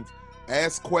questions,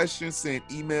 send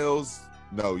emails.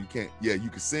 No, you can't. Yeah, you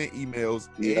can send emails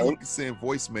and you can send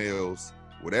voicemails,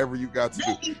 whatever you got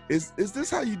to do. Is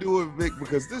this how you do it, Vic?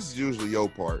 Because this is usually your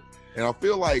part. And I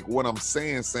feel like what I'm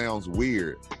saying sounds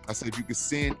weird. I said you can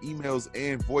send emails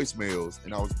and voicemails,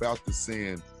 and I was about to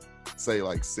send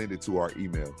it to our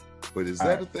email. But is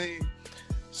that a thing?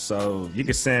 So you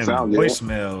can send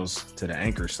voicemails to the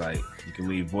Anchor site. You can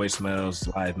leave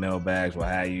voicemails, live mailbags, what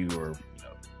have you, or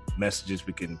messages.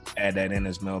 We can add that in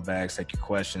as mailbags, take your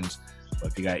questions.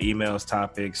 But if you got emails,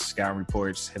 topics, scouting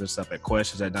reports, hit us up at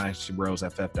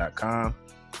questions@dynastybrosff.com.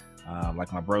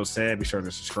 Like my bro said, be sure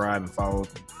to subscribe and follow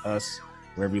us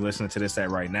wherever you're listening to this at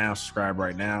right now. Subscribe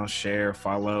right now, share,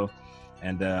 follow.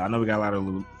 And I know we got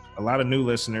a lot of new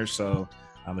listeners. So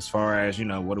as far as,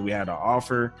 what do we have to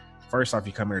offer? First off,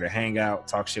 you come here to hang out,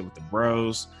 talk shit with the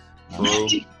bros.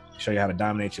 Show you how to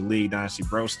dominate your league, Dynasty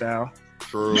Bro style.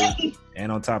 True.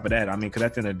 And on top of that, because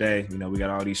at the end of the day, we got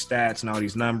all these stats and all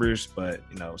these numbers, but,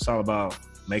 it's all about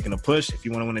making a push. If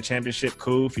you want to win a championship,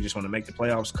 cool. If you just want to make the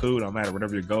playoffs, cool. No matter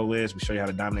whatever your goal is, we show you how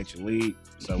to dominate your league.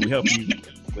 So we help you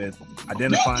with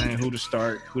identifying who to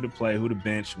start, who to play, who to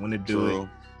bench, when to do it.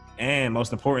 And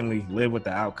most importantly, live with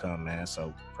the outcome, man.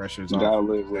 So pressure is off,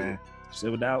 man. Just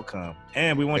live with the outcome.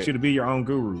 And we want you to be your own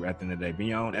guru at the end of the day. Be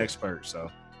your own expert. So,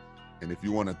 and if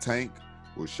you want to tank,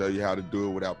 we'll show you how to do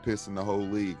it without pissing the whole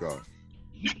league off.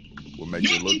 We'll make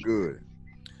it look good.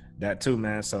 That too,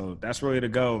 man. So that's really the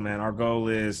goal, man. Our goal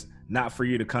is not for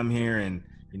you to come here and,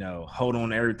 hold on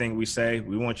to everything we say.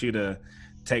 We want you to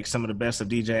take some of the best of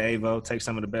DJ Avo, take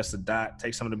some of the best of Dot,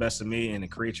 take some of the best of me,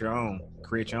 and create your own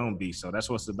beat. So that's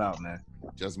what it's about, man.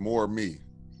 Just more of me.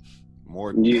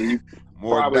 More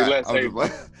probably less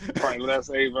Avo. Probably less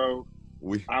Avo.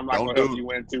 I'm not going to help you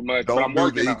win too much. Don't do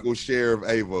the equal share of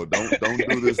Avo. Don't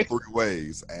do this 3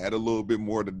 ways. Add a little bit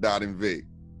more to Dot and Vic.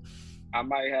 I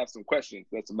might have some questions.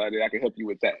 That's somebody I can help you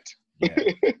with that. Yeah.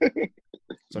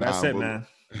 So that's it, man.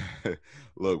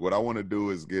 Look, what I want to do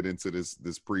is get into this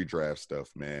pre-draft stuff,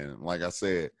 man. Like I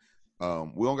said,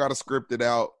 we don't got to script it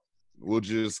out.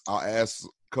 I'll ask a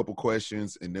couple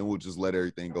questions and then we'll just let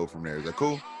everything go from there. Is that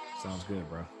cool? Sounds good,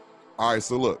 bro. All right,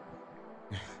 so look.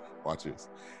 Watch this.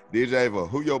 DJ Ava,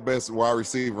 who your best wide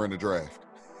receiver in the draft?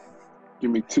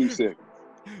 Give me 2 seconds.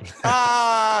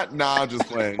 Nah, I'm just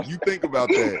playing. You think about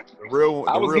that.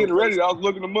 I was getting ready. I was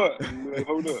looking them up. Like,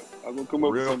 hold up. I was going to come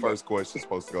up with the real first question is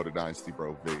supposed to go to Dynasty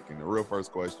Bro Vic. And the real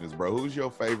first question is, bro, who's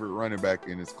your favorite running back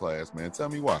in this class, man? Tell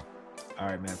me why. All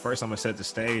right, man. First, I'm going to set the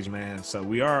stage, man. So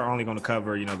we are only going to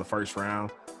cover, the first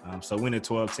round. So we're in a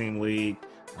 12-team league,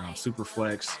 super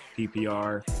flex,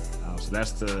 PPR. So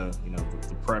that's the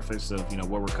preface of,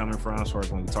 where we're coming from as far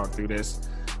as when we talk through this.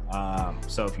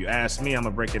 So if you ask me, I'm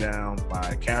going to break it down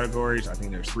by categories. I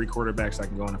think there's 3 quarterbacks that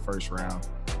can go in the first round.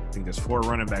 I think there's 4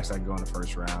 running backs that can go in the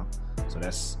first round. So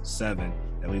that's 7.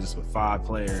 That leaves us with 5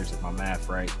 players, if my math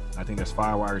right. I think there's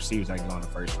 5 wide receivers that can go in the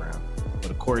first round.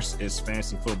 But of course, it's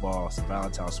fantasy football. It's a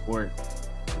volatile sport.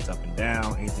 It's up and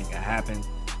down. Anything can happen.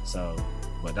 So,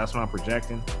 but that's what I'm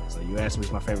projecting. So you asked me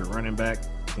who's my favorite running back.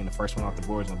 I think the first one off the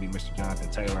board is going to be Mr.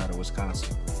 Jonathan Taylor out of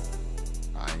Wisconsin.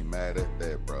 I ain't mad at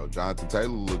that, bro. Jonathan Taylor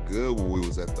looked good when we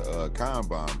was at the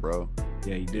Combine, bro.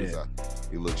 Yeah, he did.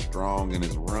 He looked strong in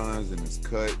his runs and his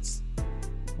cuts.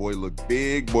 Boy looked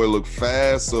big. Boy looked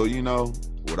fast. So, you know,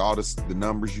 with all the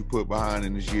numbers you put behind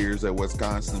in his years at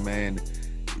Wisconsin, man,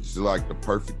 it's like the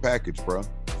perfect package, bro.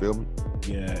 Feel me?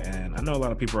 Yeah, and I know a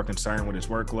lot of people are concerned with his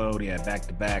workload. He had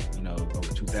back-to-back, you know,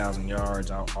 over 2,000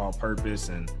 yards all-purpose,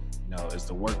 and, you know, is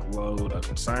the workload a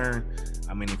concern?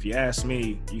 I mean, if you ask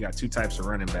me, you got 2 types of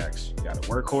running backs. You got a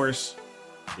workhorse,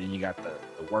 then you got the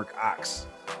work ox.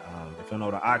 If you don't know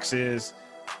what an ox is,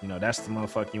 you know, that's the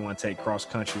motherfucker you want to take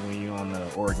cross-country when you're on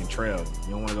the Oregon Trail.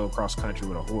 You don't want to go cross-country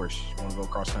with a horse. You want to go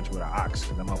cross-country with an ox,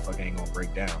 because that motherfucker ain't going to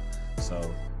break down. So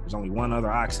there's only one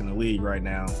other ox in the league right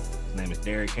now. His name is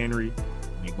Derrick Henry.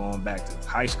 I mean, going back to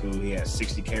high school, he had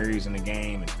 60 carries in the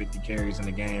game and 50 carries in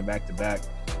the game back-to-back.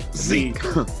 Zeke.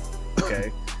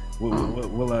 Okay.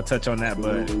 We'll touch on that,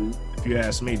 but if you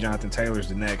ask me, Jonathan Taylor's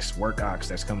the next work ox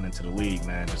that's coming into the league,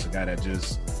 man. Just a guy that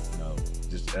just, you know,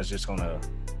 that's just gonna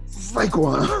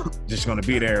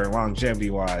be there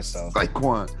longevity-wise. So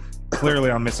Saquon.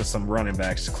 Clearly, I'm missing some running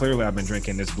backs. Clearly, I've been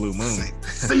drinking this Blue Moon.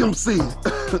 CMC.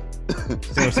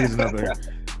 CMC's another.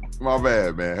 My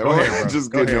bad, man. Go ahead, bro.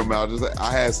 Just Go getting ahead. him out. Just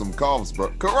I had some coughs, bro.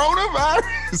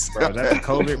 Coronavirus. Bro, is that the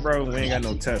COVID, bro? We ain't got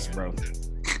no test, bro.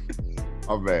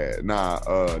 My bad. Nah,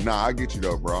 I get you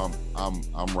though, bro.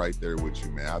 I'm right there with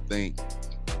you, man. I think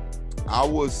I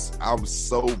was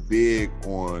so big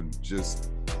on just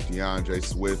DeAndre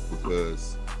Swift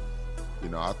because, you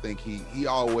know, I think he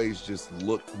always just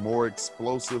looked more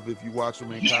explosive if you watch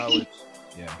him in college.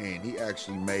 Yeah. And he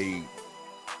actually made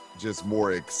just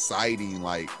more exciting,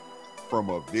 like from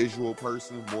a visual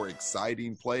person, more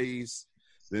exciting plays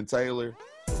than Taylor.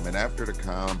 I mean, after the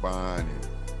combine and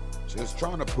just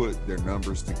trying to put their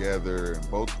numbers together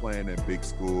and both playing in big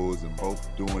schools and both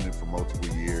doing it for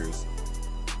multiple years.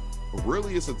 But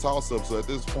really, it's a toss-up. So at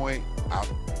this point, I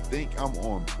think I'm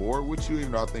on board with you,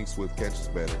 even though I think Swift catches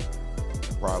better.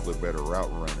 Probably a better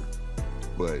route runner.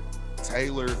 But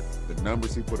Taylor, the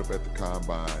numbers he put up at the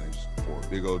combine for a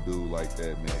big old dude like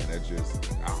that, man, that just,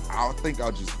 I think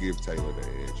I'll just give Taylor the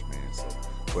edge, man. So,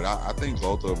 but I think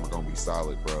both of them are going to be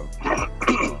solid, bro.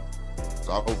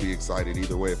 So I would be excited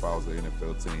either way if I was an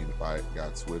NFL team, if I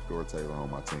got Swift or Taylor on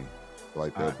my team.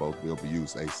 Like they'll both be able to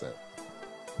use ASAP.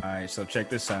 All right, so check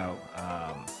this out.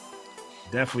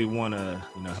 Definitely want to,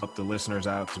 you know, help the listeners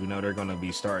out because we know they're going to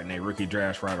be starting their rookie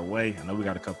drafts right away. I know we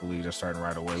got a couple leagues that are starting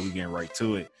right away. We're getting right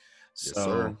to it. Yes, So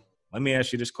sir. let me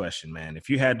ask you this question, man. If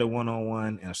you had the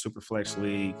one-on-one in a super flex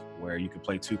league where you could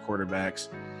play 2 quarterbacks,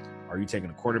 are you taking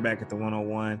a quarterback at the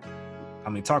one-on-one? I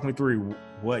mean, talk me through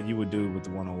what you would do with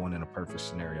the one-on-one in a perfect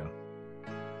scenario.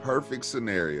 Perfect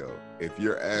scenario. If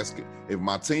you're asking, if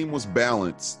my team was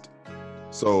balanced,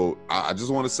 so I just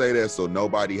want to say that so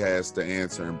nobody has to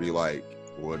answer and be like,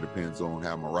 well, it depends on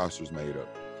how my roster's made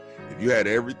up. If you had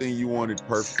everything you wanted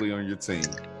perfectly on your team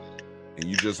and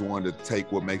you just wanted to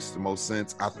take what makes the most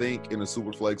sense, I think in a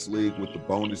super flex league with the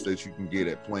bonus that you can get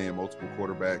at playing multiple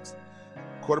quarterbacks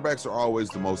are always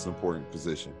the most important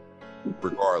position,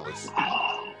 regardless.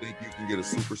 I think you can get a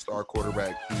superstar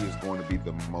quarterback, he is going to be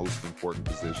the most important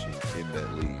position in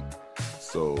that league.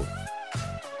 So,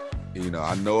 you know,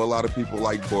 I know a lot of people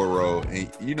like Burrow,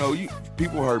 and you know,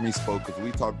 people heard me spoke because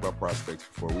we talked about prospects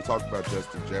before. We talked about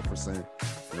Justin Jefferson.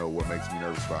 You know what makes me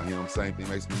nervous about him. Same thing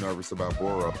makes me nervous about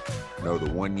Burrow. You know, the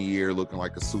 1 year looking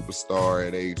like a superstar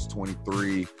at age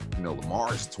 23. You know,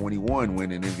 Lamar's 21,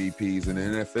 winning MVPs in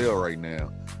the NFL right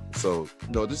now. So,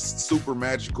 you know, this is super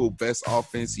magical, best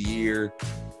offense year.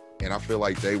 And I feel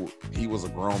like he was a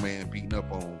grown man beating up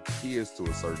on kids to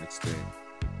a certain extent.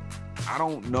 I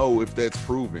don't know if that's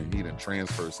proven. He done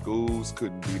transferred schools,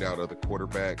 couldn't beat out other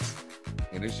quarterbacks.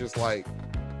 And it's just like,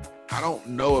 I don't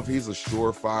know if he's a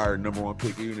surefire number 1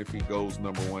 pick, even if he goes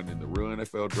number 1 in the real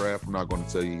NFL draft. I'm not going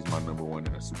to tell you he's my number 1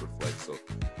 in a super flex. So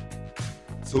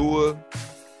Tua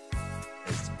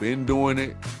has been doing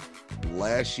it.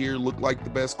 Last year looked like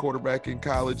the best quarterback in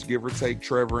college, give or take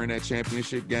Trevor in that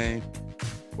championship game.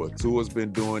 But Tua's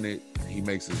been doing it. He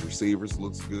makes his receivers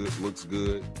looks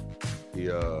good.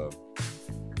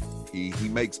 He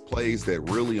makes plays that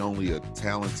really only a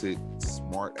talented,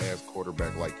 smart-ass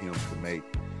quarterback like him can make.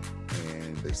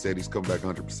 And they said he's come back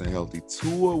 100% healthy.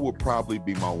 Tua will probably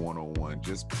be my one-on-one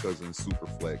just because in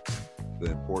Superflex,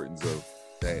 the importance of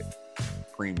that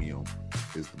premium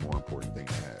is the more important thing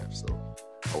to have. So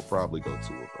I'll probably go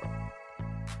Tua, bro.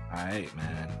 All right,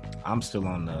 man. I'm still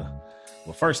on the.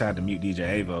 Well, first I had to mute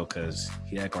DJ Avo because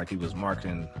he acted like he was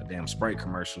marketing a damn Sprite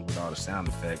commercial with all the sound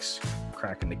effects,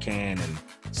 cracking the can and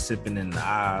sipping in the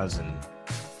eyes and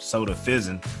soda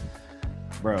fizzing.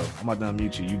 Bro, I'm about to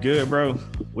unmute you. You good, bro?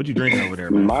 What you drinking over there,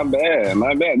 man? My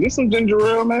bad. This some ginger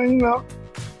ale, man. You know,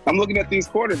 I'm looking at these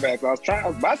quarterbacks. I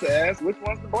was about to ask which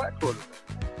one's the black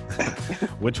quarterback.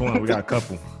 Which one? We got a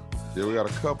couple. Yeah, we got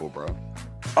a couple, bro.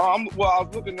 I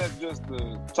was looking at just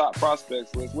the top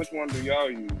prospects list. Which one do y'all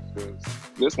use? Because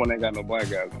this one ain't got no black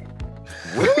guys on it.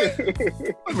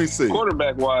 Really? Let me see.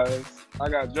 Quarterback wise, I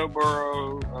got Joe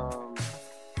Burrow,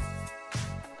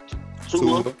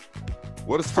 Tua.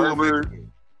 What is Tua? Herbert.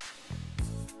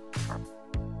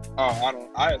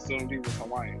 I assumed he was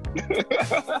Hawaiian.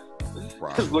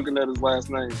 Just looking at his last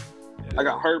name. Yeah. I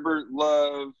got Herbert,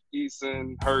 Love,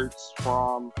 Eason, Hurts,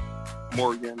 Fromm,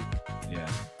 Morgan. Yeah.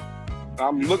 I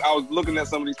was looking at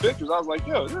some of these pictures. I was like,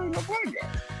 yo, there ain't no black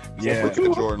guy. Yeah. So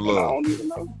Tua, Jordan I Love. don't even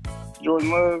know. Jordan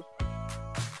Love.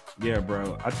 Yeah,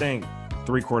 bro. I think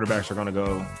 3 quarterbacks are going to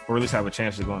go, or at least have a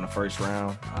chance to go in the first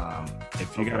round.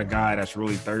 If you got a guy that's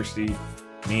really thirsty,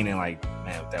 meaning like,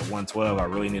 man, with that 112, I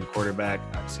really need a quarterback.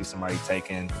 I can see somebody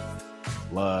taking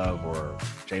Love or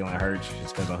Jalen Hurts. It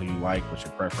just depends on who you like, what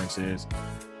your preference is.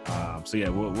 So yeah,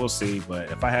 we'll see. But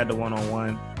if I had the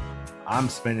 1-on-1, I'm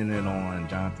spending it on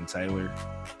Jonathan Taylor.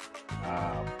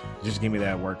 Just give me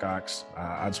that work ox.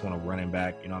 I just want a running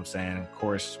back. You know what I'm saying? Of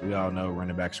course, we all know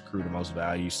running backs accrue the most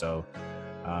value. So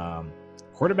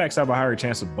quarterbacks have a higher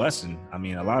chance of busting. I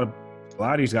mean, a lot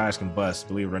of these guys can bust,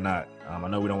 believe it or not. I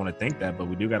know we don't want to think that, but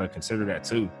we do got to consider that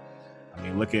too. I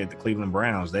mean, look at the Cleveland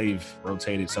Browns. They've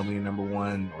rotated so many number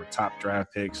 1 or top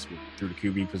draft picks through the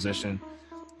QB position.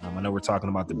 I know we're talking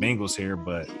about the Bengals here,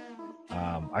 but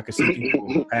I could see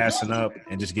people passing up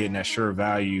and just getting that sure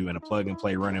value and a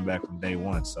plug-and-play running back from day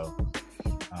one. So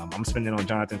I'm spending on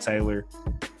Jonathan Taylor.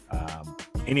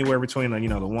 Anywhere between the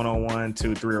 1-on-1,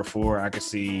 2, 3, or 4, I could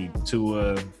see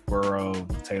Tua, Burrow,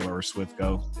 Taylor, or Swift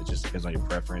go. It just depends on your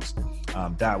preference.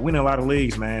 We in a lot of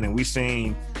leagues, man, and we've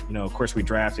seen, of course, we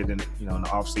drafted in the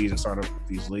offseason, started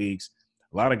these leagues.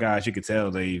 A lot of guys, you could tell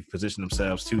they've positioned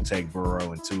themselves to take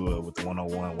Burrow and Tua with the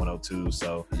 101, 102.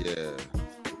 So yeah.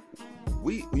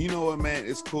 You know what, man?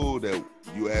 It's cool that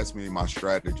you asked me my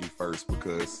strategy first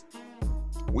because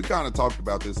we kind of talked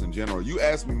about this in general. You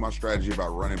asked me my strategy about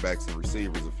running backs and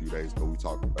receivers a few days ago. We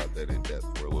talked about that in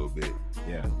depth for a little bit.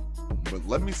 Yeah. But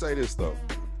let me say this, though.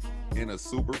 In a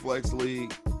super flex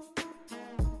league,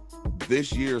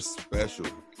 this year's special,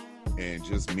 and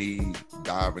just me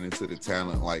diving into the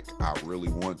talent like I really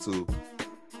want to,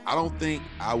 I don't think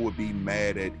I would be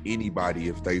mad at anybody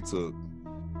if they took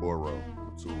Burrow,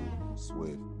 Tua,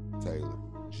 Swift, Taylor,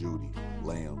 Judy,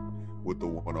 Lamb with the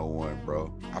 101,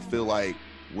 bro. I feel like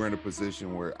we're in a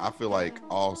position where I feel like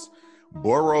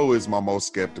Burrow is my most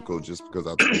skeptical just because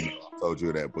I told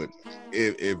you that. But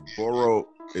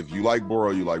if you like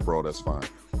Burrow, you like Burrow, that's fine.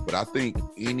 But I think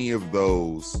any of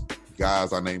those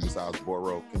guys I named besides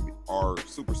Burrow are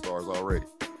superstars already.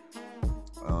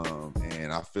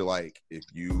 And I feel like if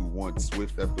you want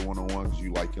Swift at the 101 because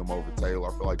you like him over Taylor,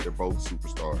 I feel like they're both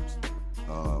superstars.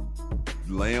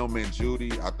 Lamb and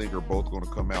Judy, I think, are both going to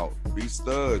come out be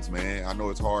studs, man. I know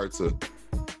it's hard to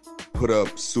put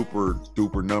up super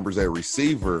duper numbers at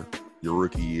receiver your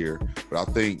rookie year, but I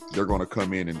think they're going to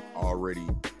come in and already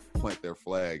plant their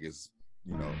flag as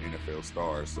NFL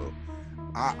stars. So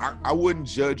I wouldn't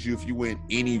judge you if you went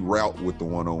any route with the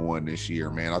 101 this year,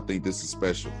 man. I think this is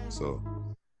special. So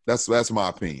that's my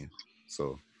opinion.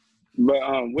 So. But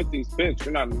with these picks,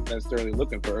 you're not necessarily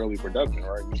looking for early production,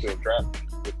 right? You still drafting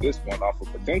with this one off of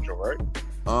potential, right?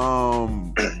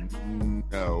 No.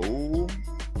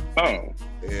 Oh.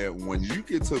 And when you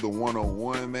get to the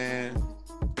 101, man,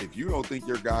 if you don't think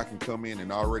your guy can come in and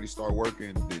already start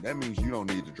working, then that means you don't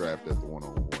need to draft at the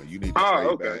 101. You need to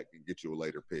trade back and get you a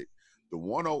later pick. The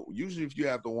 101, usually if you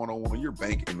have the 101, you're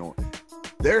banking on.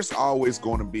 There's always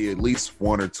going to be at least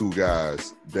 1 or 2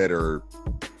 guys that are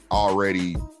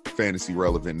already fantasy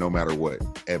relevant no matter what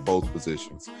at both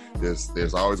positions.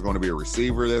 There's always going to be a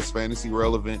receiver that's fantasy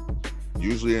relevant.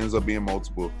 Usually ends up being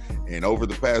multiple. And over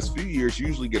the past few years, you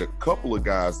usually get a couple of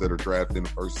guys that are drafted in the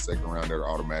first and second round that are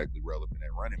automatically relevant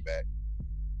at running back.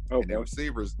 Okay. And then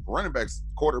receivers, running backs,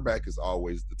 quarterback is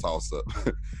always the toss-up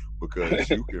because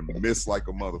you can miss like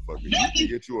a motherfucker. You can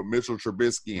get you a Mitchell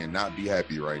Trubisky and not be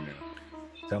happy right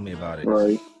now. Tell me about it.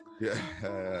 Right. Yeah.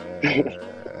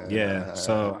 Yeah.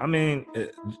 So, I mean,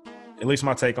 at least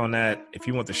my take on that, if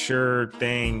you want the sure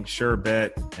thing, sure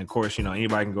bet, and of course,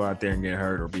 anybody can go out there and get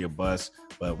hurt or be a bust,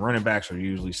 but running backs are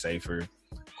usually safer.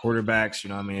 Quarterbacks,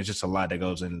 it's just a lot that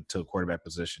goes into a quarterback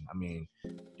position.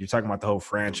 You're talking about the whole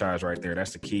franchise right there.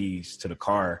 That's the keys to the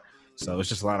car. So it's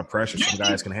just a lot of pressure. Some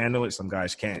guys can handle it, some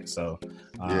guys can't. So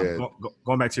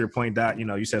going back to your point, Dot,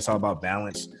 you said it's all about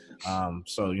balance.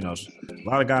 So, a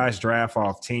lot of guys draft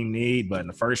off team need, but in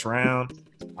the first round,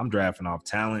 I'm drafting off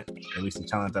talent, at least the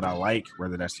talent that I like,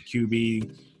 whether that's the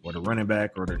QB or the running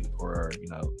back or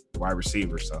wide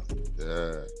receiver. So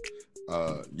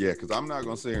because I'm not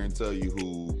gonna sit here and tell you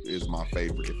who is my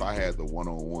favorite. If I had the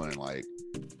one-on-one, like,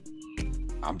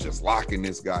 I'm just locking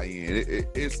this guy in.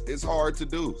 It's hard to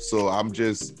do. So I'm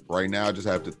just right now, I just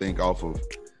have to think off of,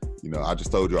 I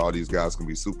just told you all these guys can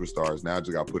be superstars. Now I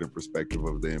just got to put in perspective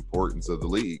of the importance of the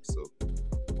league. So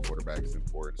quarterback is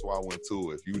important. That's why I went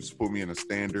to it. If you just put me in a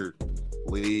standard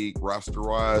league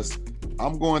roster-wise,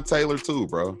 I'm going Taylor too,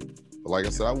 bro. But like I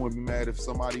said, I wouldn't be mad if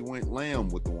somebody went Lamb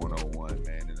with the one-on-one,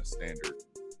 man, in a standard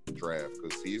draft,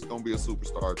 because he's going to be a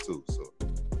superstar too. So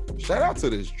shout out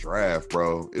to this draft,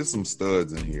 bro. It's some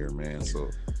studs in here, man. So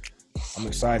I'm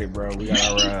excited, bro. We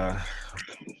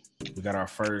got our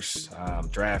first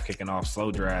draft kicking off,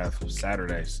 slow draft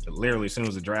Saturday. Literally, as soon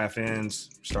as the draft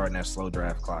ends, starting that slow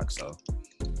draft clock. So,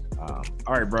 all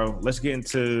right, bro. Let's get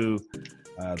into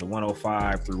the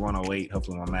 105 through 108.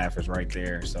 Hopefully, my math is right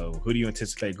there. So, who do you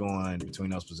anticipate going between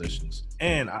those positions?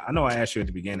 And I know I asked you at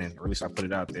the beginning, or at least I put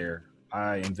it out there.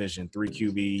 I envision 3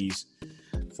 QBs,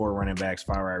 4 running backs,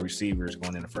 5 wide receivers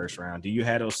going in the first round. Do you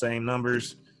have those same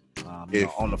numbers on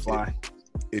the fly?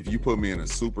 If you put me in a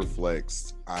super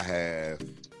flex, I have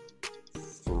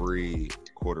 3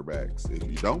 quarterbacks. If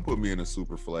you don't put me in a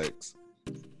super flex,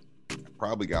 I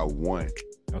probably got 1.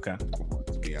 Okay.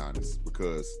 To be honest,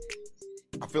 because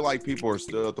I feel like people are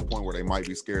still at the point where they might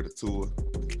be scared of Tua,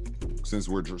 since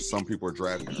some people are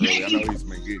drafting early. I know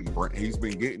he's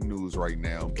been getting news right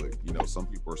now, but some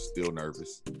people are still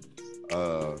nervous.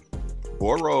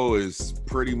 Burrow is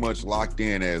pretty much locked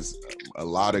in as a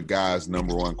lot of guys'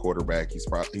 number 1 quarterback. He's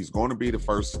going to be the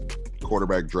first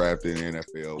quarterback drafted in the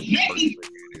NFL.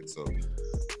 So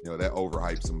that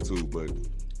overhypes him too. But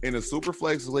in a super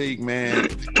flex league, man,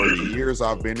 for the years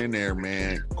I've been in there,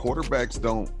 man, quarterbacks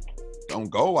don't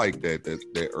go like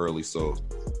that early. So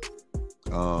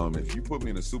if you put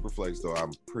me in a super flex, though,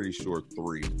 I'm pretty sure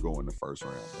 3 go in the first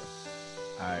round.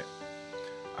 Bro.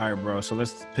 All right, bro. So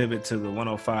let's pivot to the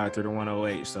 105 through the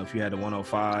 108. So if you had the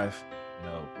 105,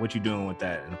 what you doing with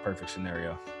that in a perfect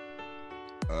scenario?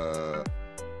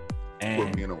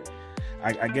 And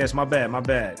I guess my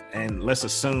bad. And let's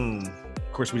assume,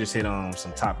 of course, we just hit on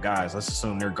some top guys. Let's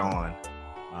assume they're gone.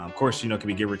 Of course, it could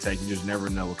be give or take. You just never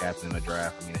know what happened in the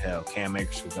draft. Hell, Cam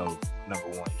Akers could go number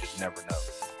 1. You just never know.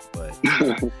 But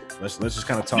let's just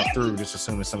kind of talk through, just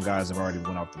assuming some guys have already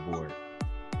went off the board.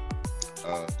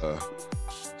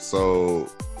 So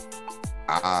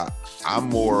I'm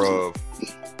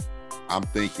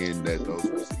thinking that those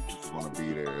receivers are going to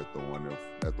be there at the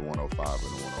 105 and the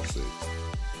 106.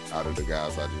 Out of the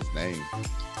guys I just named,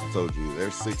 I told you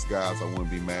there's 6 guys I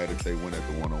wouldn't be mad if they went at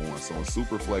the 101. So in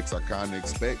Superflex, I kind of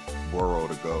expect Burrow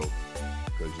to go,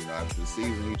 because after the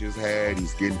season he just had,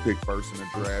 he's getting picked first in the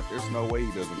draft. There's no way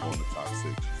he doesn't go in the top 6.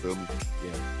 You feel me?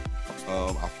 Yeah.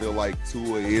 I feel like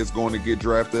Tua is going to get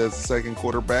drafted as a second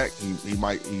quarterback.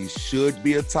 He should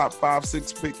be a top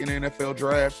 5-6 pick in the NFL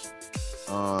draft.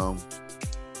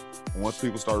 Once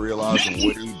people start realizing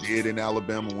what he did in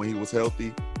Alabama when he was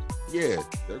healthy, yeah,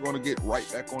 they're going to get right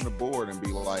back on the board and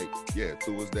be like, yeah,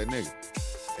 Tua's that nigga.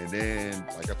 And then,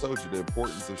 like I told you, the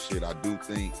importance of shit, I do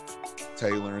think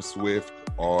Taylor and Swift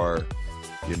are,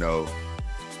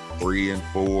 3 and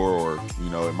 4, or,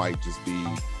 it might just be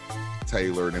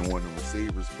Taylor and one of the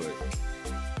receivers, but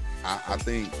I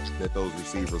think that those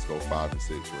receivers go 5 and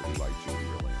 6, whether like Judy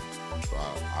or Lamb. So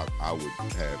I would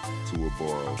have Tua,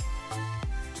 Burrow,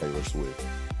 Taylor Swift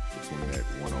between that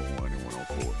 101 and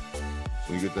 104.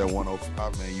 So you get that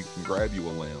 105, man, you can grab you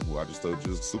a Lamb, who I just told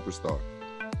you is a superstar.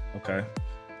 Okay.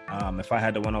 If I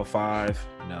had the 105,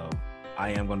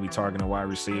 I am going to be targeting a wide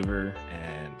receiver,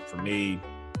 and for me,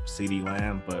 CeeDee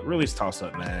Lamb. But really, it's toss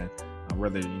up, man.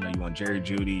 Whether you want Jerry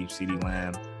Jeudy, CeeDee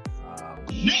Lamb.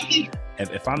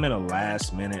 If I'm in a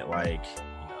last minute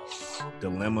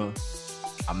dilemma,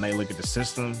 I may look at the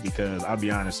system, because I'll be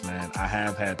honest, man, I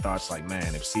have had thoughts like,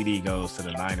 man, if CD goes to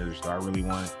the Niners, do I really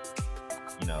want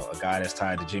a guy that's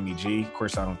tied to Jimmy G. Of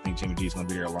course, I don't think Jimmy G is going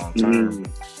to be there long term,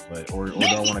 but or do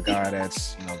I want a guy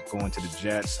that's going to the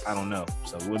Jets? I don't know.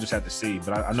 So we'll just have to see.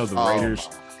 But I know the Raiders.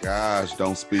 Oh my gosh,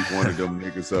 don't speak one of them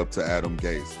niggas up to Adam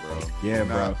Gase, bro. Yeah,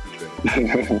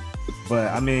 bro.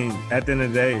 But I mean, at the end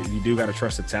of the day, you do got to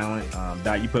trust the talent.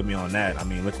 Dot, you put me on that. I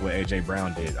mean, look at what AJ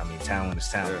Brown did. I mean, talent is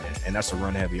talent, and that's a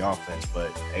run-heavy offense. But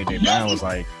AJ Brown was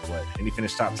like, what? Did he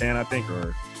finish top 10? I think,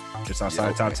 or just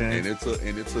outside top 10. And it took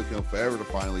him forever to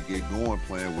finally get going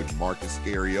playing with Marcus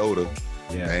Mariota.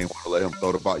 Yeah. They ain't want to let him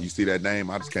throw the ball. You see that name?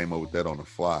 I just came up with that on the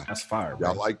fly. That's fire, bro.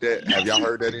 Y'all like that? Have y'all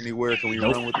heard that anywhere? Can we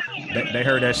run with it? They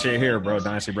heard that shit here, bro.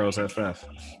 Dynasty Bros FF.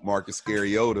 Marcus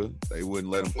Mariota. They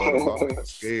wouldn't let him throw the ball. They got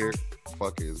scared.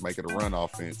 Fuck it. It's making a run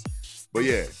offense. But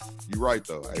yeah, you're right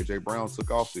though. AJ Brown took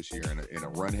off this year in a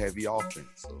run-heavy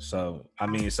offense. So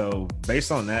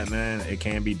based on that, man, it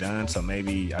can be done. So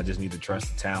maybe I just need to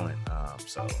trust the talent.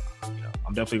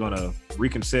 I'm definitely going to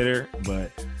reconsider.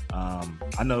 But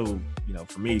I know,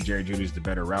 for me, Jerry Jeudy's the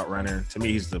better route runner. To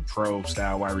me, he's the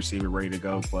pro-style wide receiver, ready to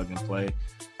go, plug and play.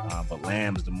 But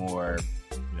Lamb's the more,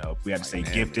 if we had to say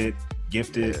gifted,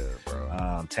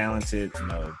 talented,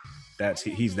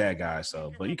 he's that guy.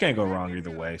 So, but you can't go wrong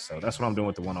either way. So that's what I'm doing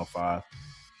with the 105.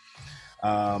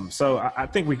 So I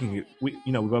think we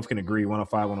both can agree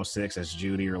 105, 106 as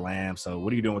Jeudy or Lamb. So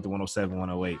what are you doing with the 107,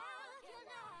 108?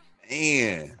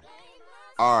 Man,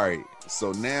 all right.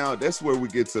 So now that's where we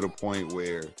get to the point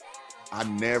where I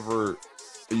never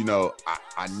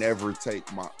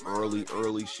take my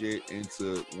early shit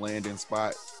into landing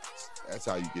spots. That's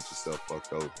how you get yourself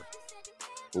fucked over.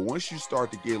 But once you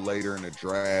start to get later in the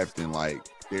draft and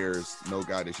there's no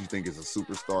guy that you think is a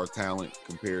superstar talent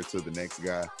compared to the next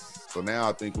guy. So now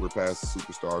I think we're past the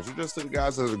superstars. We're just the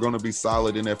guys that are going to be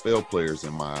solid NFL players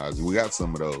in my eyes. We got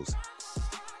some of those.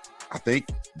 I think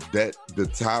that the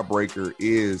tiebreaker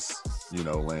is,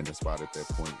 landing spot at that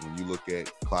point. When you look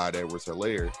at Clyde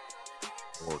Edwards-Helaire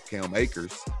or Cam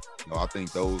Akers, I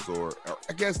think those are,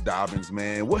 I guess Dobbins,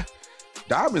 man.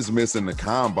 Dobbins missing the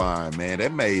combine, man.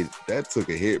 That took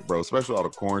a hit, bro. Especially all the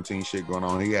quarantine shit going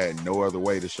on. He had no other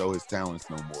way to show his talents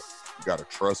no more. You got to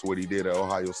trust what he did at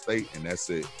Ohio State, and that's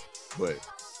it. But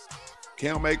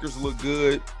Cam Akers look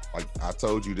good. Like I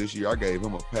told you this year, I gave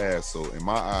him a pass. So in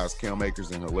my eyes, Cam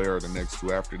Akers and Helaire are the next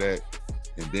two after that.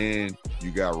 And then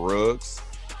you got Ruggs,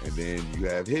 and then you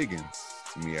have Higgins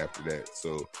to me after that.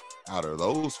 So out of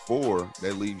those four,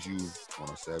 that leaves you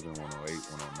 107, 108,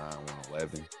 109,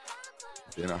 111.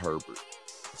 Then a Herbert.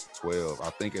 It's 12. I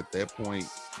think at that point,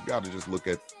 you got to just look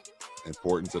at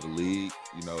importance of the league.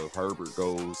 If Herbert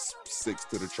goes 6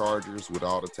 to the Chargers with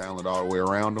all the talent all the way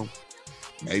around him,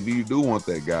 maybe you do want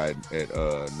that guy at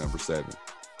number 7.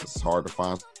 It's hard to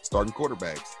find starting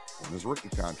quarterbacks on his rookie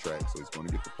contract, so he's going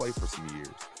to get to play for some years.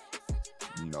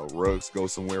 Ruggs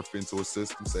goes somewhere into a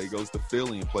system, say he goes to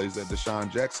Philly and plays that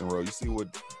Deshaun Jackson role. You see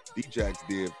what D-Jax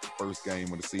did first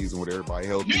game of the season with everybody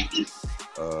healthy.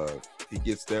 He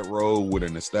gets that role with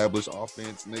an established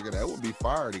offense, nigga, that would be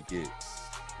fire to get.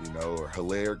 Or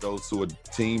Helaire goes to a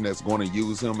team that's going to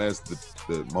use him as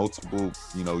the multiple,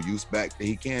 use back that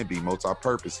he can be,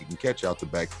 multi-purpose. He can catch out the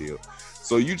backfield.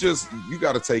 So you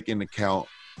got to take into account.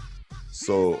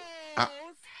 So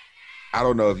I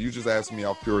don't know, if you just ask me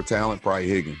off pure talent, probably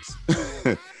Higgins.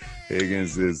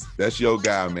 Higgins that's your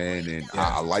guy, man. And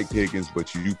yeah. I liked Higgins,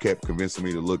 but you kept convincing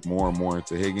me to look more and more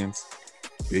into Higgins.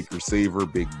 Big receiver,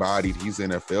 big bodied. He's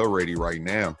NFL ready right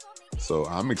now. So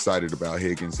I'm excited about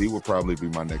Higgins. He will probably be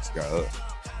my next guy up.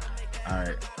 All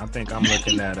right. I think I'm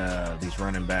looking at these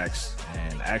running backs.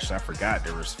 And actually, I forgot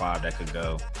there was 5 that could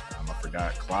go. I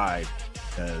forgot Clyde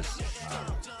because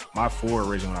my 4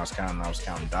 originally when I was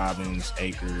counting Dobbins,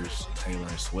 Akers, Taylor,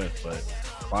 and Swift. But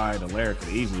Clyde, Helaire could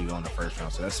easily go in the first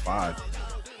round. So that's 5.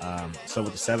 So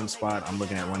with the 7th spot, I'm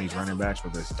looking at one of these running backs,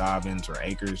 whether it's Dobbins or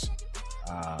Akers.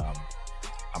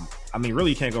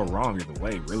 Really, you can't go wrong either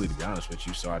way, really, to be honest with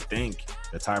you. So I think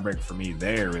the tiebreaker for me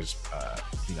there is,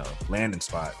 landing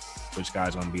spot, which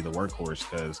guy's going to be the workhorse,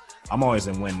 because I'm always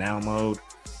in win now mode.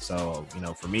 So,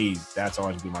 for me, that's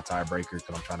always going to be my tiebreaker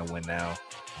because I'm trying to win now.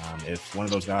 If one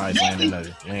of those guys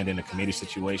land in a committee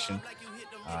situation,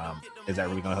 is that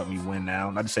really going to help me win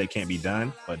now? Not to say it can't be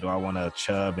done, but do I want a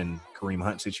Chubb and Kareem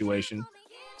Hunt situation?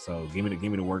 So give me the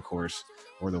workhorse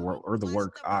or the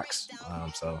work ox.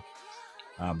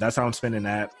 That's how I'm spending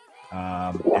that.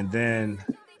 And then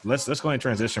let's go ahead and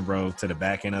transition, bro, to the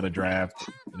back end of the draft.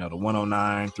 The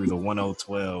 109 through the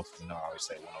 1012. I always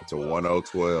say 1012. To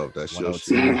 1012. That's your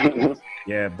shit.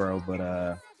 Yeah, bro.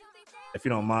 But if you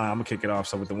don't mind, I'm gonna kick it off.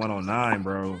 So with the 109,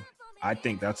 bro, I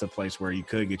think that's a place where you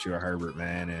could get you a Herbert,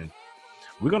 man. And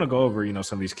we're going to go over,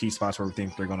 some of these key spots where we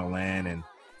think they're going to land and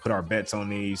put our bets on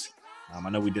these. I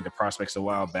know we did the prospects a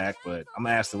while back, but I'm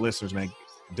going to ask the listeners, man,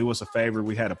 do us a favor.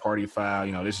 We had a party foul.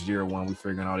 This is year one. We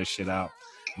figuring all this shit out.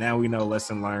 Now we know,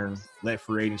 lesson learned. Let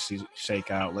free agency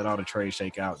shake out. Let all the trades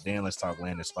shake out. Then let's talk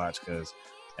landing spots, because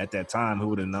at that time, who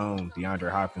would have known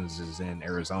DeAndre Hopkins is in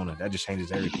Arizona? That just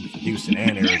changes everything for Houston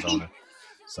and Arizona.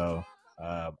 So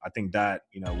I think Dot,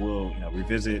 we'll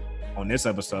revisit on this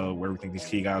episode where we think these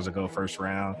key guys will go first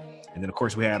round. And then, of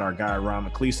course, we had our guy Ron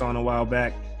McLeese on a while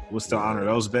back. We'll still honor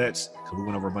those bets because we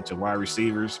went over a bunch of wide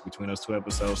receivers between those 2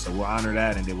 episodes. So we'll honor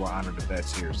that, and then we'll honor the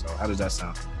bets here. So how does that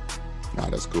sound? Nah,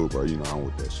 that's cool, bro. I'm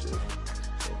with that shit.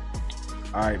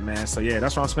 All right, man. So, yeah,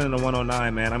 that's why I'm spending the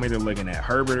 109, man. I'm either looking at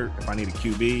Herbert if I need a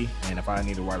QB, and if I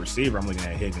need a wide receiver, I'm looking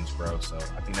at Higgins, bro. So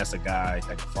I think that's a guy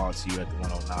that can fall to you at the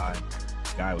 109.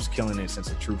 The guy was killing it since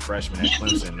a true freshman at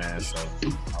Clemson, man. So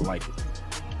I like it.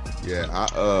 Yeah,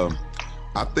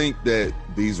 I think that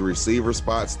these receiver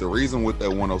spots, the reason with that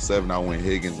 107 I went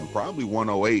Higgins, and probably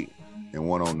 108 and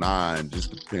 109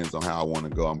 just depends on how I want to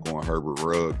go. I'm going Herbert,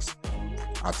 Ruggs.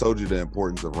 I told you the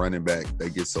importance of running back. They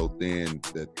get so thin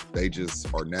that they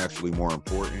just are naturally more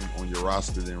important on your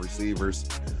roster than receivers.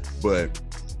 But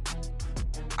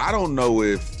I don't know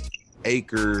if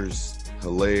Akers,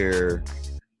 Hilaire,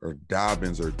 or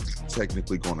Dobbins are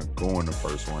technically going to go in the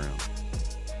first round.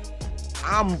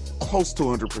 I'm close to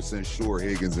 100% sure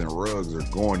Higgins and Ruggs are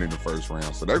going in the first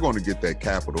round. So they're going to get that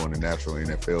capital in the natural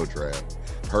NFL draft.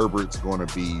 Herbert's going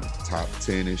to be top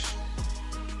 10-ish,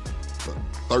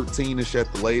 13-ish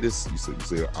at the latest. You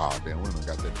say, oh, damn, we haven't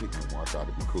got that pick no more. I thought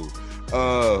it'd be cool.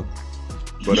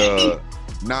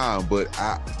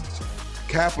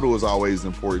 Capital is always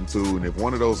important too. And if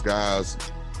one of those guys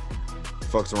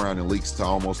fucks around and leaks to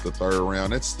almost the third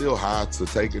round, that's still high to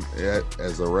take it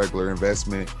as a regular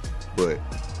investment. But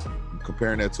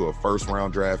comparing that to a first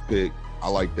round draft pick, I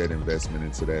like that investment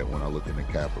into that when I look into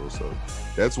capital. So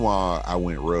that's why I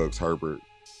went Ruggs, Herbert,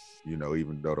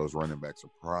 even though those running backs are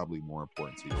probably more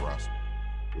important to your roster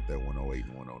with that 108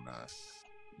 and 109.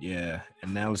 Yeah,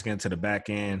 and now let's get into the back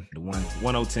end, the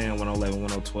 110, 111,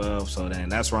 112. So then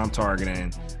that's where I'm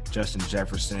targeting Justin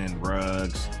Jefferson,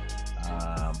 Ruggs.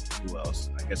 Who else?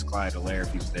 I guess Clyde Hilaire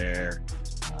if he's there.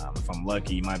 If I'm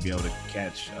lucky, you might be able to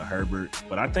catch Herbert.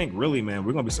 But I think really, man,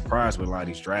 we're going to be surprised with a lot of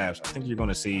these drafts. I think you're going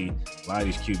to see a lot of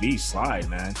these QBs slide,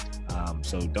 man.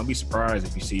 So don't be surprised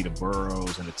if you see the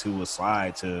Burrows and the Tua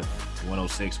slide to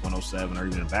 106, 107, or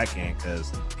even the back end,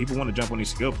 because people want to jump on these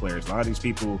skill players. A lot of these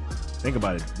people, think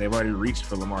about it, they've already reached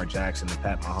for Lamar Jackson and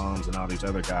Pat Mahomes and all these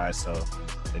other guys. So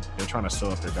they're trying to sew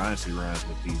up their dynasty runs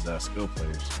with these skill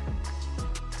players.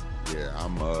 Yeah,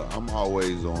 I'm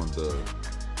always on the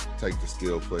take the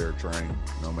skill player train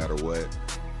no matter what.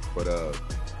 But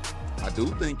I do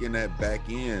think in that back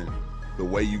end, the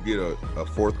way you get a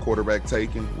fourth quarterback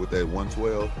taken with that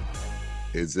 112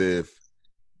 is if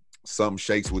something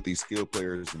shakes with these skill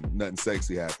players and nothing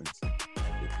sexy happens.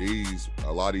 If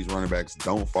a lot of these running backs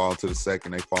don't fall to the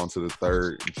second, they fall into the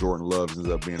third, Jordan Love ends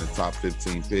up being a top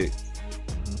 15 pick,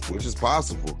 which is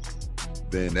possible.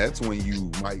 Then that's when you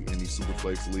might, in these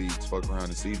Superflex leagues, fuck around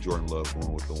and see Jordan Love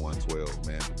going with the 112,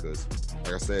 man. Because,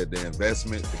 like I said, the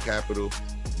investment, the capital,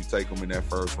 you take them in that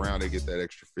first round, they get that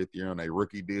extra fifth year on their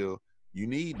rookie deal. You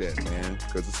need that, man,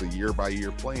 because it's a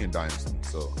year-by-year playing dynasty.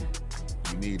 So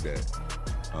you need that.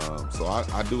 So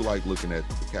I do like looking at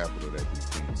the capital that these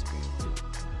teams spend, too.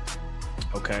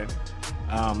 Okay.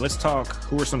 Let's talk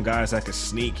who are some guys that could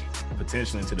sneak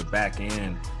potentially into the back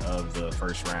end of the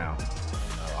first round.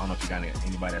 I don't know if you got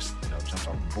anybody that's jumps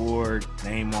off the board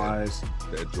name wise.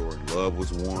 That Jordan Love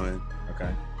was one.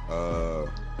 Okay.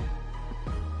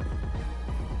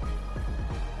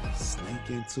 Sneak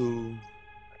into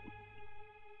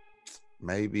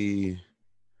maybe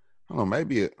I don't know.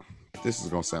 Maybe this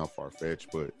is gonna sound far fetched,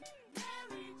 but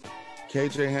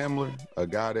KJ Hamler, a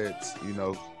guy that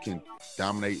can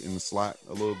dominate in the slot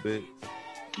a little bit.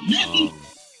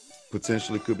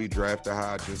 Potentially could be drafted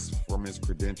high just from his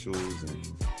credentials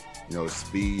and his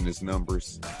speed and his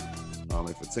numbers.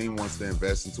 If a team wants to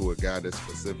invest into a guy that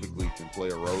specifically can play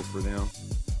a role for them,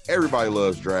 everybody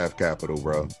loves draft capital,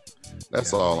 bro.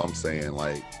 That's all I'm saying.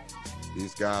 Like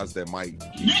these guys that might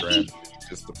be drafted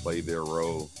just to play their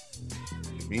role.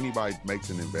 If anybody makes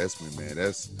an investment, man,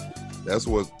 that's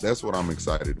what I'm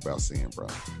excited about seeing, bro.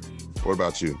 What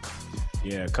about you?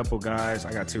 Yeah, a couple guys.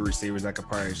 I got 2 receivers that could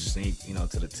probably sneak,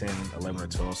 to the 10, 11, or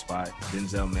 12 spot.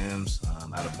 Denzel Mims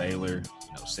out of Baylor,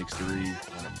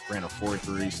 6'3", ran a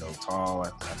 4.3, so tall,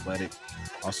 athletic.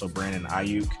 Also Brandon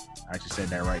Ayuk I actually said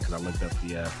that right because I looked up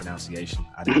the pronunciation.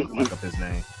 I didn't look up his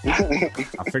name.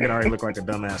 I figured I already look like a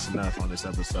dumbass enough on this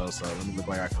episode, so let me look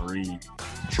like I can read.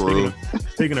 True.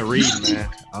 Speaking of reading, man,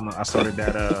 I started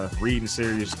that reading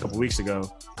series a couple weeks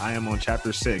ago. I am on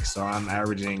chapter 6, so I'm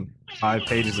averaging 5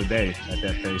 pages a day at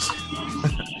that pace.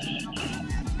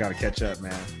 Got to catch up,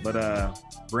 man. But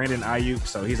Brandon Ayuk,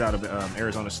 so he's out of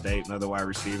Arizona State, another wide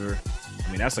receiver. I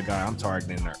mean, that's a guy I'm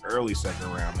targeting in the early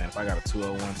second round, man. If I got a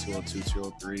 201, 202,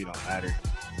 203, don't matter.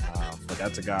 But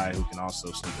that's a guy who can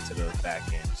also sneak into the back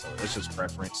end. So it's just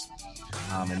preference.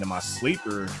 And then my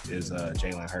sleeper is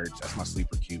Jalen Hurts. That's my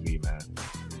sleeper QB, man.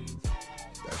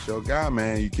 That's your guy,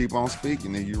 man. You keep on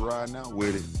speaking and you riding out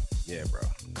with it. Yeah, bro.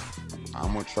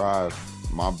 I'm going to try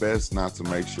my best not to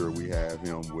make sure we have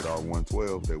him with our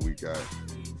 112 that we got.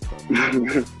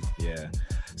 Yeah.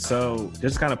 So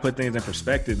just kind of put things in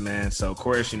perspective, man. So, of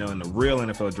course, in the real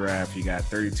NFL draft, you got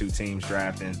 32 teams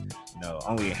drafting.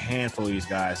 Only a handful of these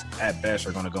guys at best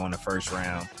are going to go in the first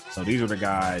round. So these are the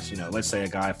guys, let's say a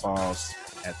guy falls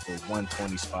at the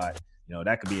 120 spot.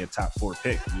 That could be a top 4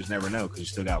 pick. You just never know because you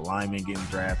still got linemen getting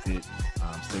drafted.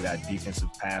 Still got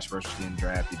defensive pass rushers getting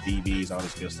drafted, DBs, all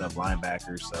this good stuff,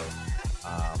 linebackers. So,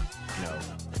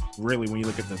 really when you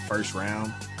look at the first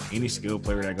round, any skill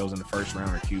player that goes in the first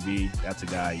round or QB, that's a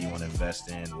guy you want to invest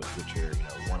in with your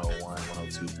 101,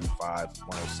 102 through 5,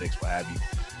 106, what have you.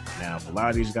 Now, if a lot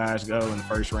of these guys go in the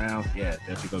first round, yeah,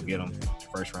 definitely go get them.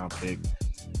 First round pick.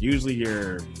 Usually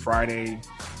your Friday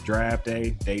draft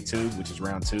day, day 2, which is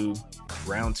round 2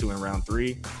 and round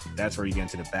 3, that's where you get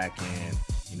into the back end,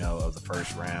 of the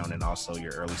first round and also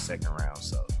your early second round.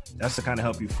 So that's to kind of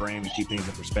help you frame and keep things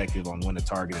in perspective on when to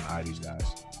target and eye these guys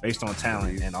based on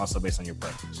talent and also based on your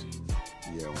preference.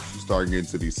 Yeah, once you start getting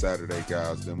to these Saturday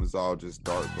guys, them is all just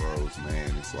dart throws,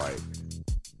 man. It's like,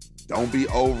 don't be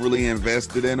overly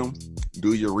invested in them.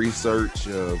 Do your research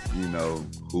of,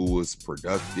 who was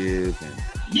productive and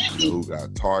who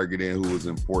got targeted, who was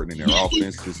important in their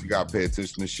offense, because you got to pay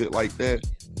attention to shit like that.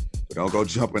 But don't go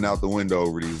jumping out the window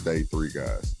over these day 3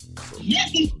 guys. So, don't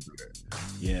do that.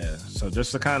 Yeah, so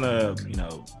just to kind of,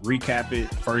 recap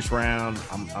it, first round,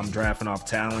 I'm drafting off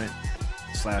talent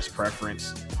 /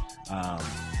 preference.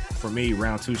 For me,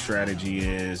 round 2 strategy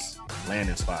is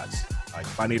landing spots. Like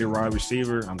if I need a wide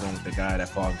receiver, I'm going with the guy that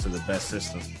falls into the best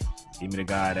system. Give me the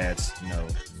guy that's,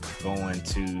 going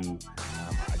to,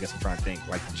 I guess I'm trying to think,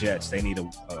 like the Jets, they need a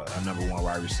number 1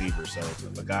 wide receiver. So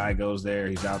if a guy goes there,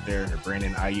 he's out there, or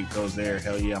Brandon Ayuk goes there,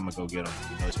 hell yeah, I'm going to go get him.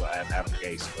 It's what I have Adam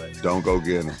Gase, but don't go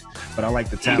get him. But I like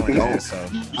the talent, man, so.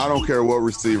 I don't care what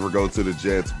receiver go to the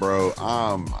Jets, bro.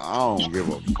 I don't give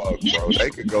a fuck, bro. They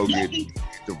could go get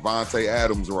Devontae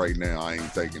Adams right now. I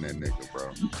ain't taking that nigga,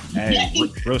 bro. Hey,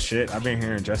 real shit. I've been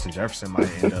hearing Justin Jefferson might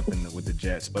end up with the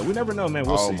Jets, but we never know, man.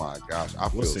 We'll see. Oh my gosh, I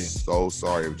feel so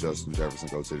sorry if Justin Jefferson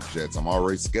goes to the Jets. I'm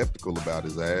already skeptical about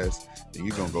his ass. And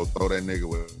you gonna go throw that nigga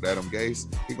with Adam Gase?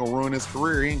 He gonna ruin his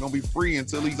career. He ain't gonna be free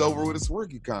until he's over with his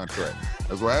rookie contract.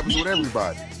 That's what happens with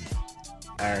everybody.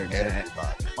 All right, man.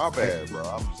 Everybody. My bad, bro.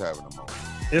 I'm just having a moment.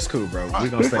 It's cool, bro. We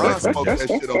gonna stay Ron with spoke that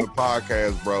shit on the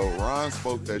podcast, bro. Ron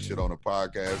spoke that shit on the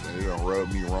podcast, and it done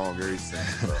rubbed me wrong every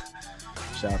since, bro.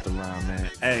 Shout out to Ron, man.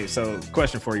 Hey, so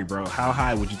question for you, bro. How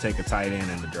high would you take a tight end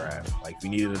in the draft? Like, if you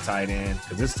needed a tight end,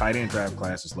 because this tight end draft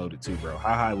class is loaded too, bro.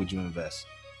 How high would you invest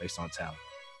based on talent?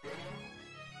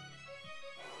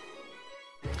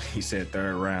 He said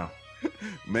 3rd round.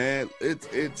 Man,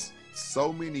 it's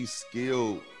so many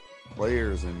skilled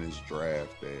players in this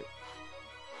draft that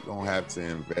you don't have to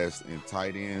invest in.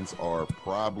 Tight ends are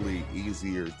probably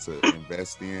easier to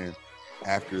invest in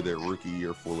after their rookie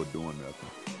year full of doing nothing.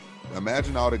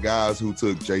 Imagine all the guys who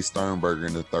took Jay Sternberger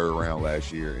in the 3rd round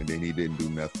last year and then he didn't do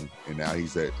nothing. And now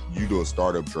he's you do a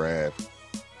startup draft.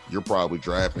 You're probably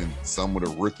drafting some of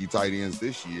the rookie tight ends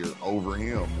this year over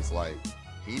him. It's like,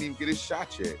 he didn't even get his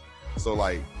shot yet. So,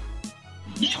 like,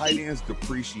 tight ends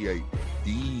depreciate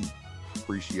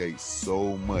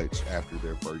so much after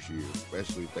their first year,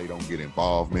 especially if they don't get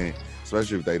involvement,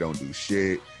 especially if they don't do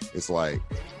shit. It's like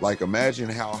imagine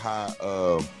how high,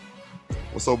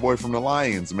 what's up, boy from the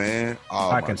Lions, man?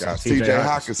 Oh, Hockenson, my gosh. TJ TJ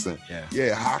Hockenson.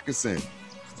 Yeah, Hockenson.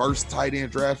 First tight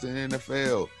end drafted in the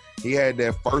NFL. He had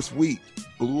that first week,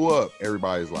 blew up.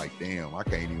 Everybody's like, damn, I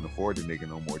can't even afford the nigga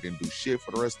no more. Didn't do shit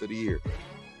for the rest of the year.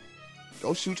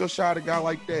 Go shoot your shot at a guy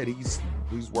like that. He's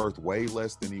worth way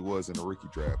less than he was in the rookie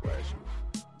draft last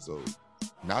year. So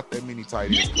not that many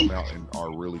tight ends come out and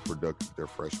are really productive their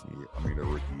freshman year. I mean, their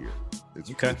rookie year.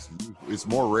 It's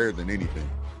more rare than anything.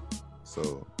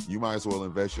 So you might as well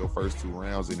invest your first 2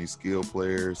 rounds in these skill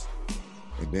players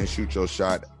and then shoot your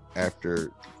shot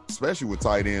after especially with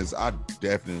tight ends, I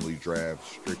definitely draft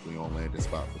strictly on landing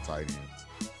spot for tight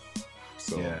ends.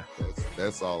 So Yeah.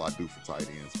 that's all I do for tight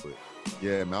ends. But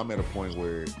yeah, man, I'm at a point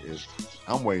where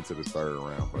I'm waiting to the third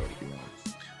round, bro, to be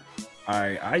honest.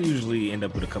 I usually end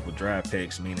up with a couple draft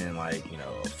picks, meaning like, you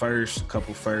know, a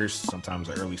couple first, sometimes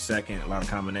an early second, a lot of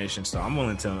combinations. So I'm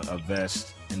willing to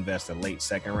invest a late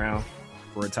second round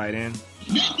for a tight end.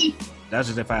 That's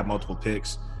just if I have multiple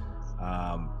picks.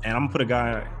 And I'm gonna put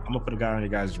a guy on your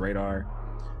guys' radar.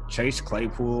 Chase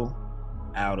Claypool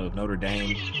out of Notre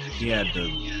Dame. He had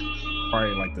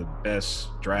probably like the best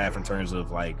draft in terms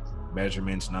of like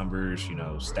measurements, numbers, you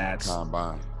know, stats.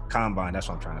 Combine, that's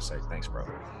what I'm trying to say. Thanks, bro.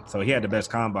 So he had the best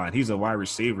combine. He's a wide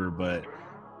receiver, but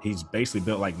he's basically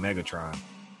built like Megatron.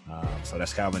 So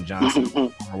that's Calvin Johnson,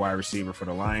 former wide receiver for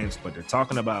the Lions. But they're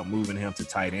talking about moving him to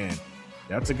tight end.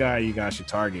 That's a guy you guys should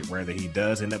target, whether he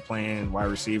does end up playing wide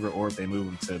receiver or if they move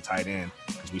him to tight end.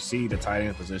 Because we see the tight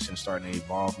end position starting to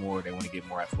evolve more. They want to get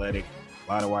more athletic.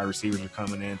 A lot of wide receivers are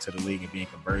coming into the league and being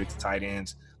converted to tight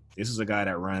ends. This is a guy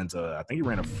that runs, I think he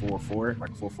ran a 4.4,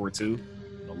 like 4.42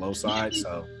 on the low side.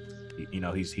 So, you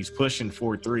know, he's pushing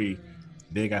 4.3,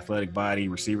 big athletic body,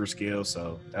 receiver skills.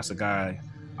 So that's a guy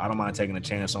I don't mind taking a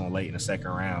chance on late in the second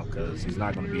round because he's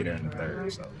not going to be there in the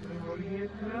third. So.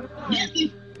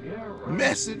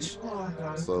 Message.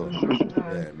 So,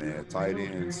 yeah, man, tight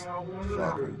ends,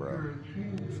 fuck them, bro.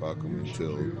 Fuck them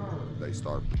until they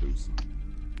start producing.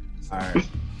 All right.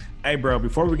 Hey, bro,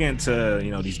 before we get into, you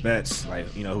know, these bets,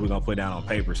 like, you know, who we're going to put down on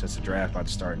paper since the draft about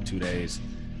to start in 2 days,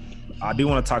 I do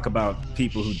want to talk about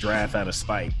people who draft out of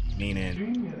spite,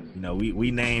 meaning, you know,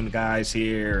 we named guys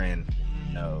here and,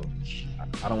 you know,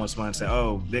 I don't want someone to say,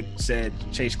 oh, Vic said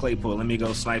Chase Claypool, let me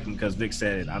go snipe him because Vic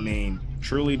said it. I mean,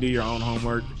 truly do your own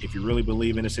homework. If you really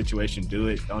believe in a situation, do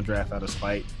it. Don't draft out of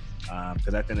spite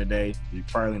because at the end of the day, you're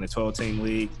probably in a 12-team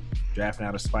league. Drafting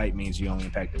out of spite means you only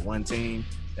impacted one team.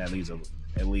 That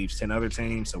leaves 10 other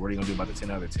teams. So what are you going to do about the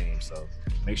 10 other teams? So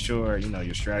make sure, you know,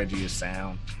 your strategy is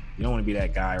sound. You don't want to be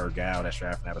that guy or gal that's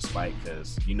drafting out of spite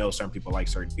because you know certain people like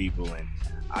certain people. And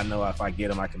I know if I get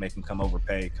them, I can make them come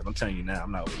overpay because I'm telling you now,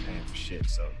 I'm not overpaying for shit.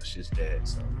 So the shit's dead.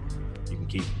 So you can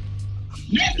keep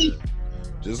it.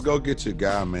 Just go get your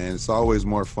guy, man. It's always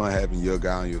more fun having your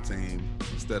guy on your team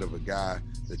instead of a guy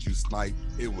that you snipe.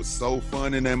 It was so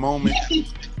fun in that moment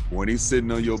when he's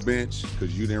sitting on your bench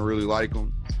because you didn't really like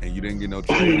him and you didn't get no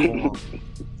trade for him.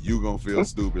 You gonna feel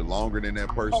stupid longer than that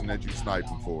person that you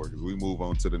sniping for because we move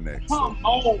on to the next. Come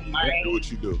on, man. Do what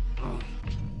you do.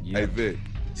 Yeah. Hey Vic,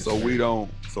 so we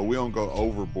don't go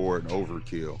overboard and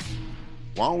overkill.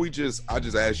 Why don't I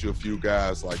just ask you a few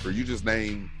guys, like, or you just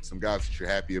name some guys that you're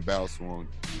happy about, so we'll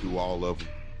do all of them.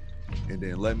 And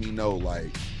then let me know,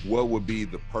 like, what would be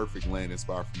the perfect landing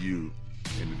spot for you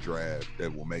in the draft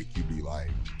that will make you be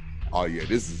like, oh yeah,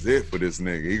 this is it for this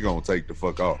nigga. He gonna take the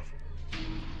fuck off.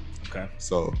 Okay.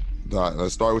 So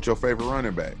let's start with your favorite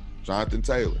running back, Jonathan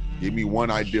Taylor. Give me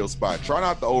one ideal spot. Try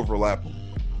not to overlap them.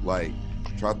 Like,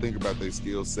 try to think about their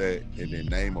skill set and then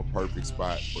name a perfect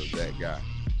spot for that guy.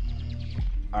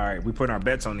 All right, we putting our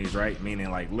bets on these, right? Meaning,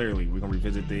 like, literally, we're going to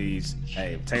revisit these.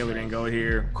 Hey, if Taylor didn't go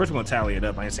here, of course, we're going to tally it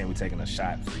up. I ain't saying we're taking a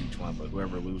shot for each one, but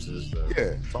whoever loses.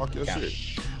 Talk your shit.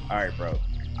 All right, bro.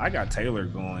 I got Taylor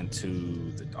going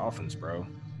to the Dolphins, bro.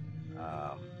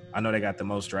 I know they got the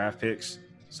most draft picks,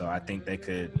 so I think they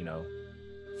could, you know,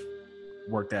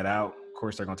 work that out. Of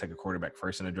course, they're going to take a quarterback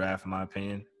first in the draft, in my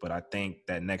opinion. But I think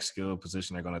that next skill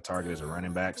position they're going to target is a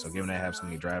running back. So given they have so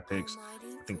many draft picks,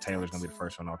 I think Taylor's going to be the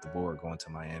first one off the board going to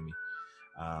Miami.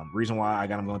 Reason why I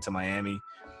got him going to Miami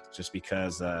is just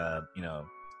because, you know,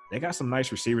 they got some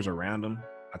nice receivers around them.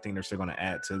 I think they're still going to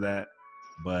add to that.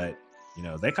 But, you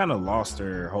know, they kind of lost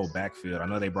their whole backfield. I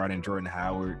know they brought in Jordan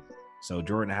Howard. So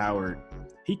Jordan Howard,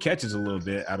 he catches a little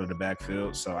bit out of the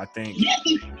backfield. So I think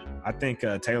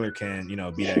Taylor can, you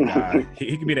know, be that guy.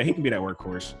 He can be that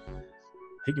workhorse.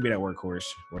 He can be that workhorse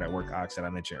or that work ox that I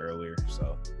mentioned earlier.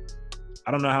 So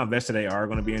I don't know how invested they are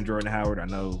going to be in Jordan Howard. I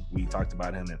know we talked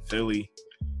about him in Philly,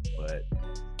 but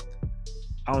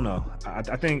I don't know. I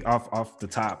think off the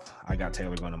top, I got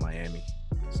Taylor going to Miami.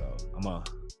 So I'm going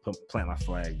to plant my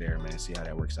flag there, man, see how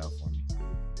that works out for me.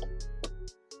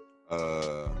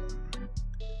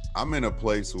 I'm in a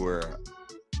place where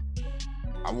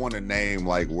I want to name,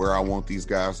 like, where I want these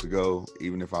guys to go,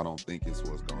 even if I don't think it's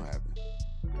what's going to happen.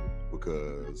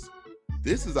 Because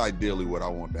this is ideally what I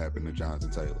want to happen to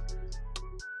Jonathan Taylor.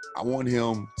 I want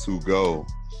him to go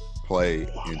play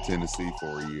in Tennessee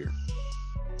for a year.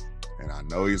 And I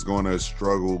know he's going to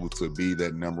struggle to be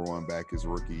that number one back his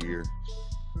rookie year.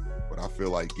 But I feel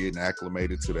like getting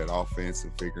acclimated to that offense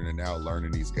and figuring it out,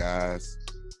 learning these guys,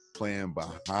 playing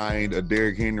behind a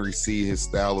Derrick Henry, see his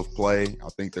style of play. I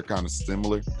think they're kind of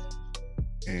similar.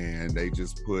 And they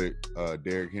just put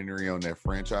Derrick Henry on that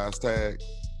franchise tag.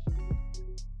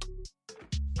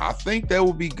 I think that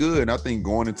would be good. I think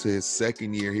going into his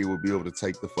second year, he will be able to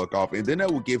take the fuck off. And then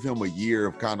that will give him a year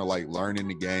of kind of like learning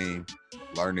the game,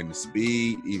 learning the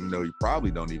speed, even though you probably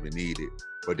don't even need it.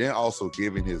 But then also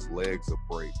giving his legs a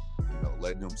break, you know,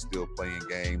 letting him still play in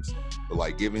games, but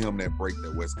like giving him that break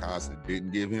that Wisconsin didn't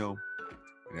give him.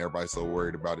 And everybody's so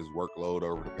worried about his workload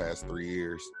over the past 3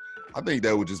 years. I think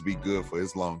that would just be good for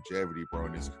his longevity, bro,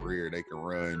 in his career. They can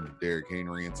run Derrick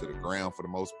Henry into the ground for the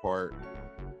most part,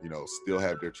 you know, still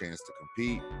have their chance to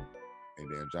compete. And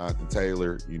then Jonathan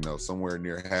Taylor, you know, somewhere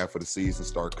near half of the season,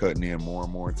 start cutting in more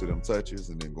and more into them touches.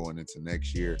 And then going into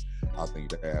next year, I think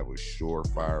they have a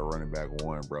surefire running back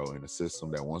one, bro, in a system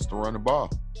that wants to run the ball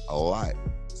a lot.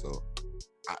 So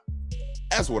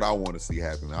that's what I want to see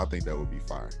happen. I think that would be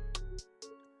fire.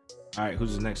 All right,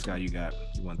 who's the next guy you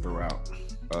want to throw out?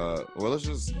 Well, let's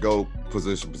just go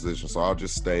position. So I'll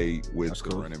just stay with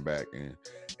the running back,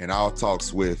 and I'll talk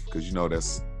Swift because you know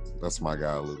that's my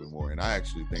guy a little bit more. And I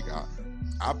actually think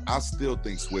I still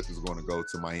think Swift is going to go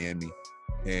to Miami.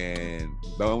 And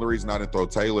the only reason I didn't throw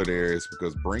Taylor there is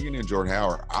because bringing in Jordan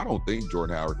Howard, I don't think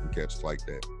Jordan Howard can catch like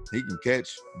that. He can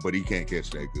catch, but he can't catch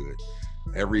that good.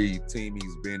 Every team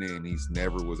he's been in, he's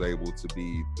never was able to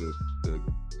be the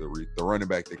running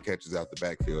back that catches out the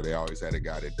backfield. They always had a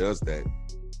guy that does that.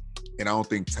 And I don't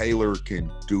think Taylor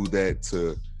can do that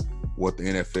to what the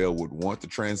NFL would want to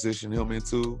transition him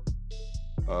into,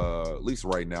 at least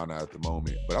right now, not at the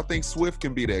moment. But I think Swift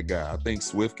can be that guy. I think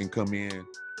Swift can come in.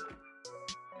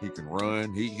 He can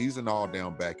run. He's an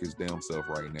all-down back his damn self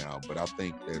right now. But I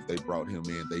think that if they brought him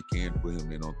in, they can put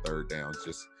him in on third downs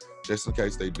just in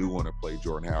case they do want to play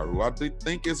Jordan Howard, who I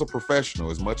think is a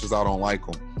professional. As much as I don't like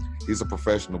him, he's a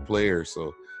professional player.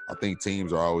 So I think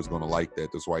teams are always going to like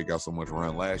that. That's why he got so much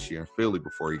run last year in Philly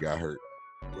before he got hurt.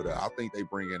 But I think they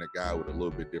bring in a guy with a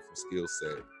little bit different skill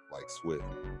set like Swift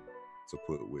to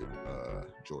put with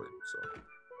Jordan.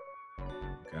 So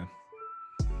okay.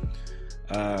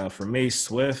 For me,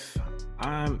 Swift,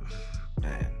 I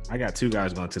got two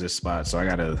guys going to this spot, so I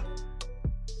got to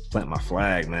plant my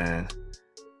flag, man.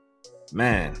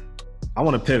 I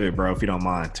want to pivot, bro, if you don't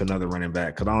mind, to another running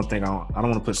back because I don't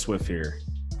want to put Swift here.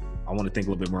 I want to think a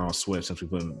little bit more on Swift since we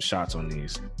put shots on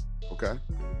these. Okay.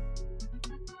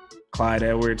 Clyde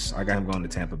Edwards, I got him going to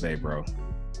Tampa Bay, bro.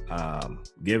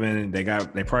 Given did they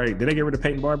get rid of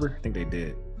Peyton Barber? I think they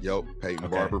did. Yep, Peyton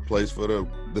Barber plays for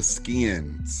the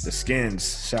Skins. The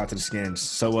Skins. Shout out to the Skins.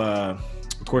 So, of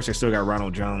course, they still got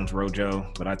Ronald Jones,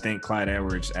 Rojo, but I think Clyde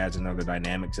Edwards adds another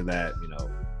dynamic to that, you know,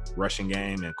 rushing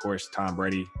game. And, of course, Tom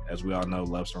Brady, as we all know,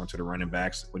 loves throwing to the running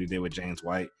backs, what he did with James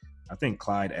White. I think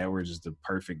Clyde Edwards is the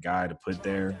perfect guy to put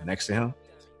there next to him.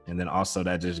 And then also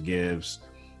that just gives,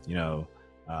 you know,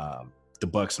 the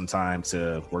Bucs some time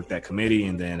to work that committee.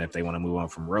 And then if they want to move on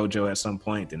from Rojo at some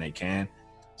point, then they can.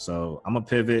 So I'm going to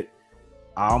pivot.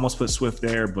 I almost put Swift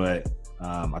there, but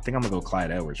I think I'm going to go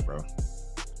Clyde Edwards, bro.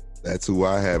 That's who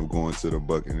I have going to the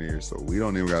Buccaneers. So we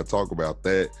don't even got to talk about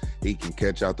that. He can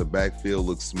catch out the backfield,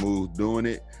 look smooth doing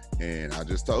it. And I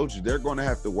just told you, they're going to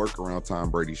have to work around Tom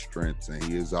Brady's strengths. And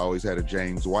he has always had a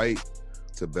James White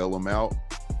to bail him out.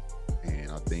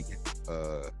 And I think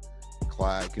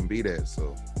Clyde can be that.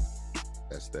 So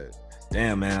that's that.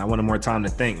 Damn, man, I wanted more time to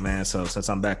think, man. So since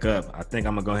I'm back up, I think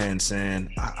I'm going to go ahead and send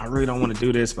 – I really don't want to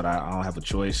do this, but I don't have a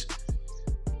choice.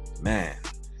 Man,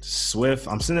 Swift,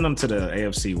 I'm sending them to the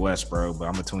AFC West, bro, but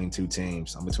I'm between two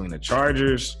teams. I'm between the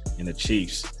Chargers and the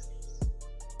Chiefs.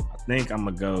 I think I'm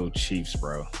going to go Chiefs,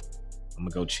 bro. I'm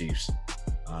going to go Chiefs.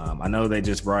 I know they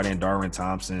just brought in Darwin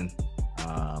Thompson.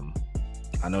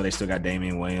 I know they still got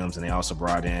Damian Williams, and they also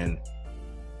brought in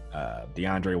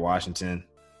DeAndre Washington.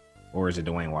 Or is it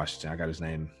Dwayne Washington? I got his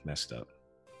name messed up.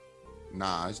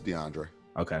 Nah, it's DeAndre.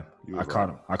 Okay. I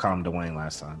called him Dwayne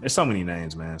last time. There's so many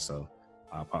names, man, so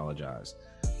I apologize.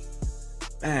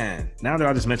 Man, now that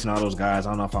I just mentioned all those guys, I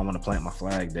don't know if I want to plant my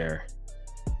flag there.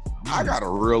 I got a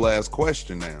real ass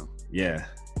question now. Yeah.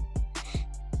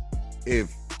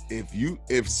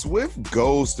 If Swift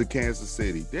goes to Kansas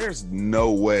City, there's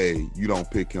no way you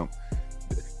don't pick him.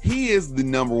 He is the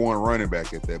number one running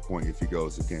back at that point if he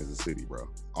goes to Kansas City, bro,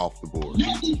 off the board.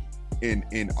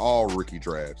 In all rookie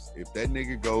drafts. If that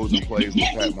nigga goes and plays with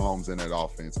Pat Mahomes in that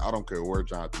offense, I don't care where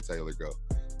Jonathan Taylor goes.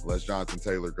 Unless Jonathan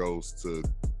Taylor goes to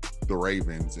the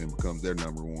Ravens and becomes their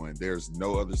number one, there's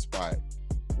no other spot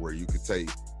where you could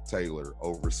take Taylor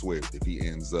over Swift if he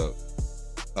ends up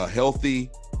a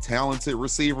healthy, talented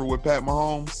receiver with Pat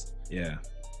Mahomes. Yeah.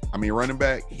 I mean, running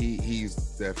back, he's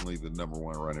definitely the number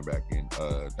one running back in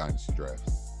dynasty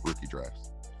drafts, rookie drafts.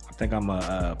 I think I'm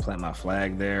gonna plant my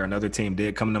flag there. Another team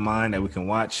did come to mind that we can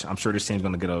watch. I'm sure this team's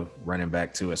gonna get a running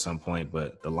back too at some point,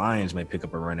 but the Lions may pick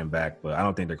up a running back, but I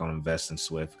don't think they're gonna invest in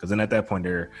Swift because then at that point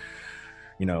they're,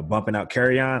 bumping out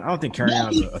Kerryon. I don't think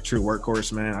Kerryon's a true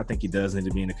workhorse, man. I think he does need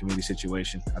to be in a committee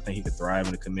situation. I think he could thrive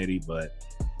in a committee, but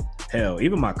hell,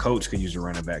 even my coach could use a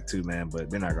running back too, man.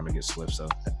 But they're not gonna get Swift, so.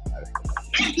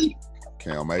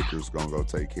 Cam Akers gonna go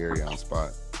take Kerryon's spot.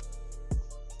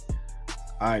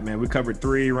 All right, man. We covered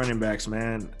 3 running backs,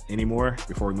 man. Any more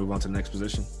before we move on to the next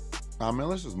position? Man,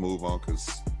 let's just move on because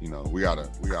we gotta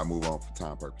move on for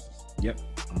time purposes. Yep,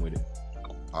 I'm with it.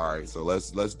 All right, so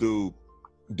let's do.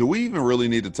 Do we even really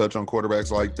need to touch on quarterbacks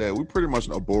like that? We pretty much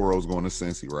know Burrow's going to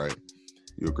Cincy, right?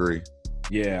 You agree?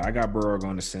 Yeah, I got Burrow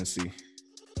going to Cincy.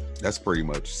 That's pretty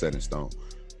much set in stone.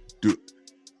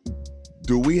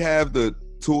 Do we have the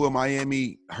Tua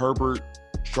Miami Herbert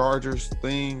Chargers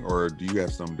thing, or do you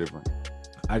have something different?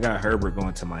 I got Herbert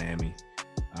going to Miami,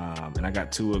 and I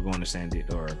got Tua going to San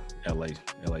Diego or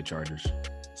LA Chargers.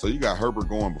 So you got Herbert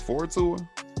going before Tua?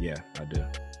 Yeah, I do.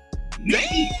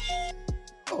 Damn!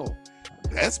 Oh,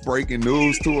 that's breaking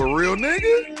news to a real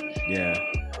nigga. Yeah.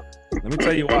 Let me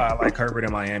tell you why I like Herbert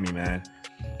in Miami, man.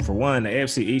 For one, the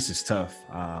AFC East is tough.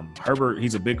 Herbert,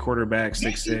 he's a big quarterback,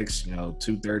 6'6",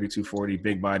 230, 240,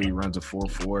 big body, runs a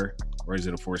 4.4, or is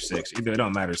it a 4.6? Either, it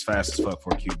don't matter. It's fast as fuck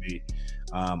for a QB.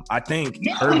 I think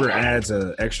Herbert adds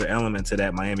an extra element to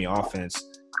that Miami offense.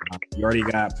 You already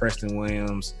got Preston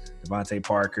Williams, Devontae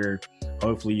Parker.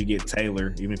 Hopefully you get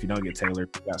Taylor. Even if you don't get Taylor,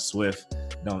 you got Swift.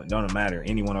 Don't matter.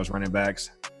 Any one of those running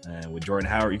backs. And with Jordan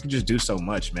Howard, you can just do so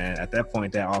much, man. At that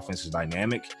point, that offense is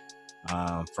dynamic.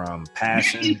 From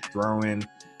passing, throwing,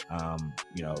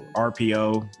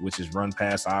 RPO, which is run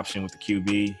pass option with the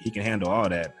QB. He can handle all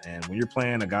that. And when you're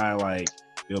playing a guy like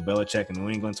Bill Belichick in New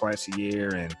England twice a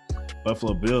year and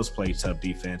Buffalo Bills play tough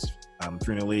defense, if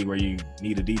you're in a league where you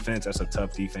need a defense, that's a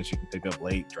tough defense you can pick up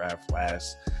late, draft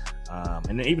last.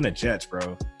 And then even the Jets,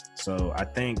 bro. So I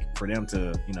think for them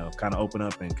to, kind of open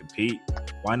up and compete,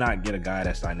 why not get a guy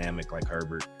that's dynamic like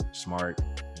Herbert, smart,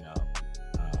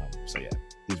 so yeah.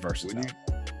 He's versatile.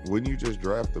 Wouldn't you just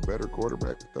draft a better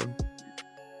quarterback though?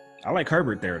 I like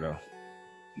Herbert there though.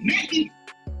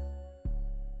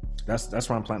 That's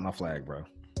why I'm planting my flag, bro.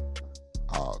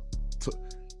 I'll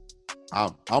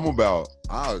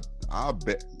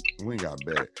bet we ain't got to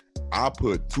bet. I'll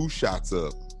put 2 shots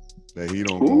up that he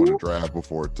don't go in the draft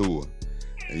before Tua,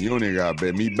 and you don't even got to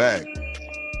bet me back.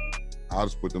 I'll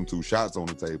just put them 2 shots on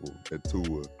the table that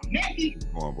Tua is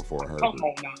going before Herbert. Come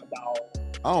on now, dog.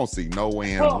 I don't see no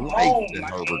way in life that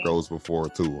Herbert goes before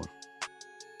Tua.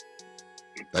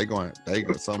 They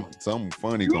something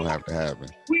funny gonna have to happen.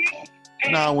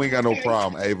 Nah, we ain't got no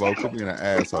problem, Avo. Quit being an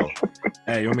asshole.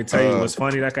 Hey, you want me to tell you what's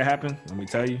funny that could happen? Let me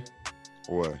tell you.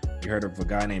 What? You heard of a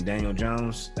guy named Daniel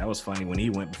Jones? That was funny when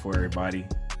he went before everybody.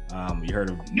 You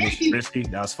heard of Mr. Trubisky?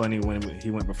 That was funny when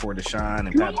he went before Deshaun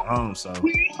and Pat Mahomes. So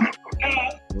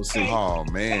we'll see. Oh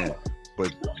man.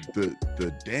 But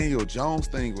the Daniel Jones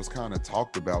thing was kind of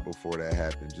talked about before that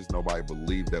happened. Just nobody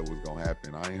believed that was going to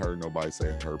happen. I ain't heard nobody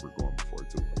say Herbert going before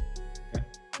Tua. Okay.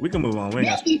 We can move on. We ain't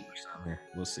got some moonshine here.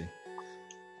 We'll see.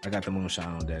 I got the moonshine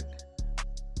on deck.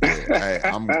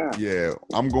 I'm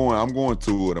going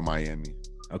Tua to Miami.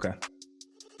 Okay.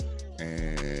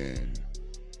 And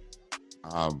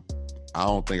I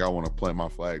don't think I want to plant my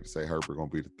flag to say Herbert going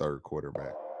to be the 3rd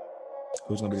quarterback.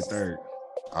 Who's going to be the 3rd?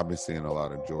 I've been seeing a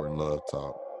lot of Jordan Love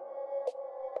talk.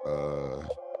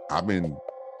 I've been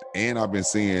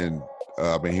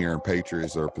hearing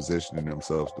Patriots are positioning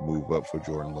themselves to move up for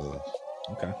Jordan Love.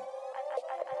 Okay.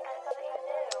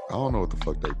 I don't know what the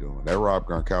fuck they doing. That Rob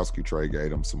Gronkowski trade gave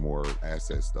them some more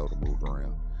assets though to move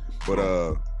around. But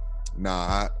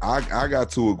I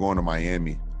got Tua going to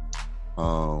Miami.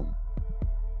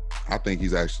 I think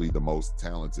he's actually the most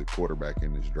talented quarterback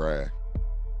in this draft.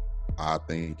 I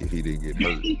think if he didn't get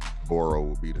hurt, Burrow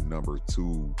would be the number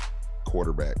 2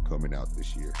 quarterback coming out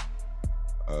this year.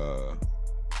 So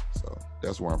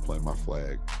that's where I'm playing my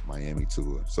flag, Miami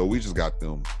Tua. So we just got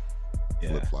them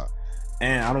flip flop.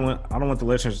 And I don't want the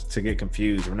listeners to get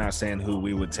confused. We're not saying who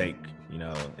we would take,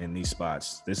 in these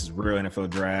spots. This is real NFL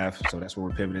draft, so that's what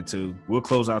we're pivoting to. We'll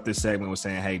close out this segment with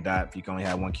saying, hey, Dot, if you can only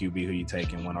have 1 QB, who you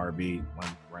taking, 1 RB, 1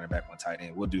 running back, 1 tight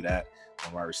end. We'll do that.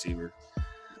 1 wide receiver.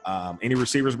 Any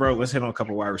receivers, bro? Let's hit on a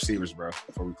couple wide receivers, bro,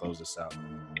 before we close this out.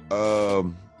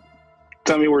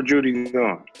 Tell me where Judy's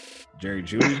going. Jerry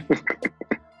Jeudy?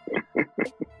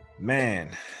 Man,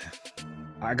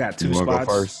 I got 2 you spots.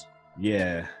 Go first?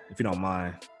 Yeah, if you don't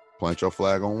mind. Plant your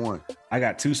flag on 1. I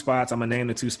got 2 spots. I'm gonna name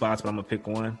the 2 spots, but I'm gonna pick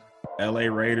one. LA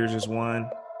Raiders is one.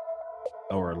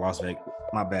 Or Las Vegas.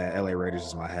 My bad. LA Raiders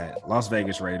is my hat. Las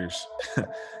Vegas Raiders.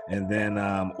 And then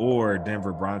or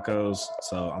Denver Broncos.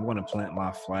 So I'm gonna plant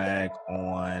my flag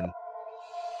on.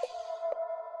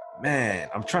 Man,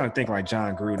 I'm trying to think like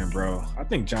John Gruden, bro. I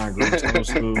think John Gruden's old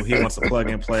school. He wants to plug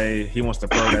and play. He wants to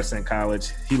pro that's in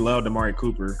college. He loved Amari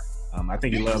Cooper. I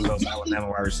think he loves those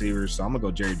Alabama wide receivers. So I'm gonna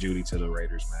go Jerry Jeudy to the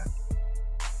Raiders, man.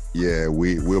 Yeah,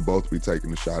 we'll both be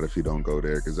taking a shot if he don't go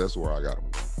there because that's where I got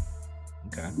him going.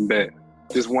 Okay. Bet.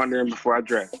 Just wondering before I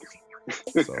draft.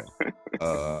 So,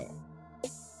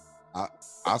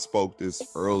 I spoke this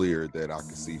earlier that I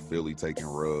could see Philly taking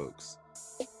Ruggs,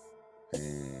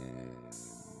 and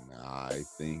I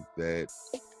think that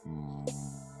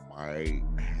might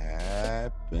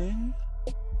happen.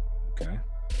 Okay.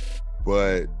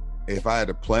 But if I had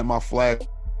to plant my flag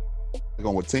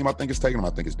on what team I think is taking him,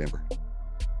 I think it's Denver.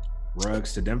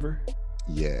 Ruggs to Denver?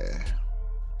 Yeah.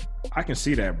 I can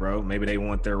see that, bro. Maybe they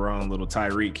want their own little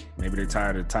Tyreek. Maybe they're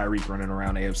tired of Tyreek running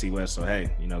around the AFC West. So,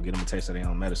 hey, get them a taste of their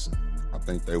own medicine. I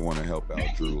think they want to help out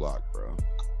Drew Lock, bro,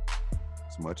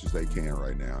 as much as they can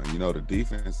right now. And, the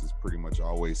defense is pretty much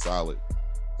always solid.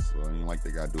 So, it ain't like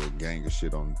they got to do a gang of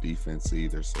shit on defense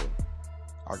either. So,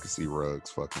 I can see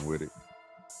Ruggs fucking with it.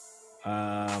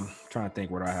 Trying to think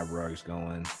where do I have Ruggs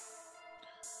going.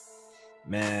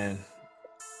 Man,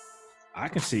 I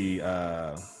can see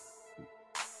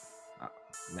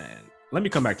man, let me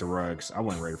come back to Ruggs. I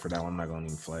wasn't ready for that one. I'm not going to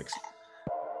even flex.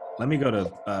 Let me go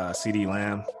to CD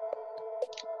Lamb.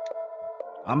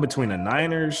 I'm between the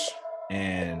Niners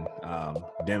and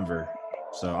Denver.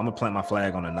 So I'm going to plant my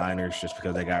flag on the Niners just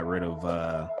because they got rid of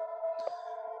I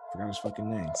forgot his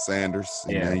fucking name. Sanders.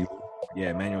 Yeah. Emmanuel. Yeah,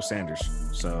 Emmanuel Sanders.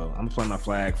 So I'm going to plant my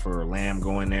flag for Lamb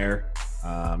going there.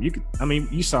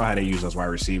 You saw how they use those wide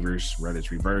receivers, whether it's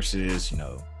reverses,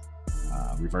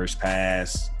 reverse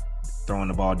pass, throwing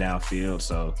the ball downfield.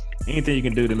 So anything you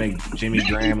can do to make Jimmy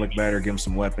Graham look better, give him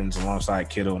some weapons alongside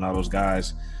Kittle and all those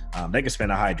guys, they can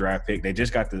spend a high draft pick. They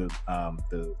just got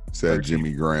the said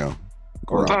Jimmy Graham.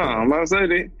 I'm about to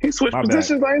say he switched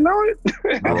positions. I know it.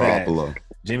 Garoppolo.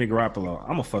 Jimmy Garoppolo. I'm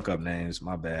gonna fuck up names.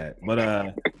 My bad.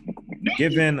 But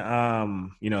given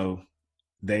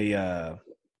they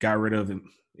got rid of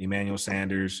Emmanuel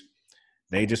Sanders,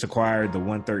 they just acquired the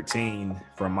 113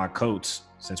 from my Colts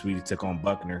since we took on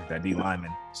Buckner, that D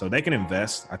lineman. So they can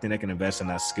invest. I think they can invest in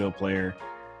a skill player,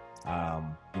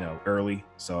 early.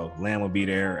 So Lamb will be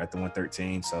there at the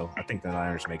 113. So I think the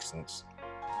Niners make sense.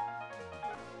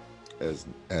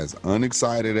 As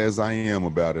unexcited as I am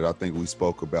about it, I think we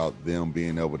spoke about them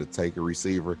being able to take a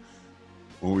receiver.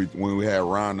 When we had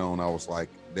Ron on, I was like,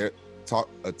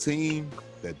 a team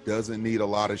that doesn't need a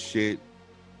lot of shit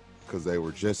because they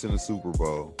were just in the Super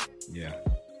Bowl. Yeah.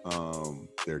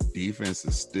 Their defense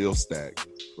is still stacked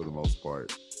for the most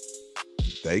part.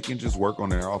 They can just work on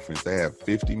their offense. They have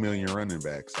 50 million running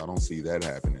backs. I don't see that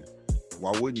happening. Why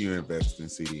wouldn't you invest in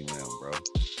CD Lamb, bro?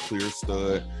 Clear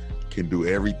stud, can do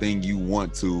everything you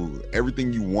want to.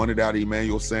 Everything you wanted out of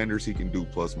Emmanuel Sanders, he can do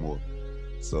plus more.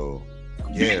 So,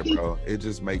 yeah, bro, it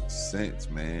just makes sense,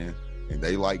 man. And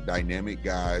they like dynamic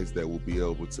guys that will be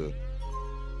able to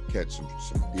catch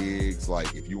some digs.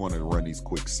 Like if you want to run these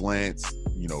quick slants,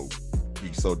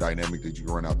 be so dynamic that you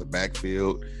can run out the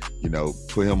backfield,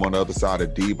 put him on the other side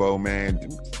of Debo, man.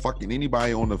 Fucking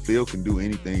anybody on the field can do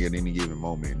anything at any given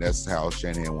moment. That's how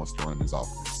Shanahan wants to run his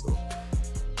offense. So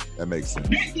that makes sense.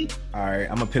 All right,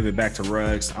 I'm going to pivot back to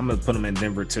Ruggs. I'm going to put him in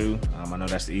Denver too. I know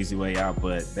that's the easy way out,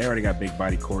 but they already got big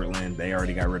body Cortland. They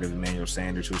already got rid of Emmanuel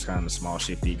Sanders, who's kind of a small,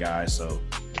 shifty guy. So,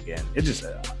 again, it just,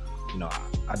 I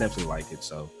definitely like it.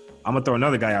 So, I'm going to throw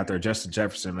another guy out there, Justin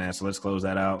Jefferson, man. So, let's close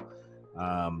that out.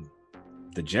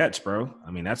 The Jets, bro.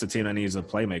 I mean, that's a team that needs a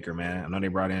playmaker, man. I know they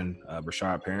brought in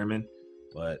Brashad Perriman,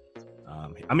 but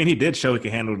he did show he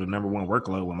could handle the number one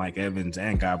workload when Mike Evans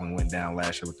and Godwin went down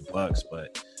last year with the Bucs.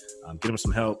 But get him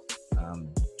some help.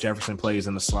 Jefferson plays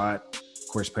in the slot. Of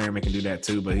course, Perriman can do that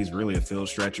too, but he's really a field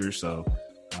stretcher. So,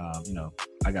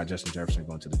 I got Justin Jefferson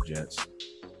going to the Jets.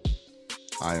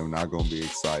 I am not going to be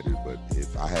excited, but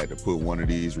if I had to put one of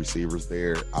these receivers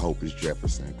there, I hope it's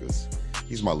Jefferson because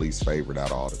he's my least favorite out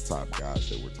of all the top guys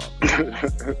that we're talking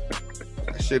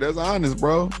about. Shit, that's honest,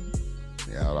 bro.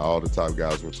 Yeah, out of all the top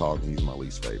guys we're talking, he's my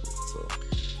least favorite. So,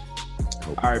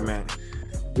 all right, man.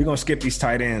 We're going to skip these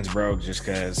tight ends, bro, just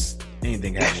because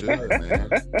anything happens. Man.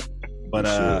 But,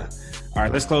 all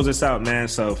right, let's close this out, man.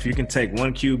 So if you can take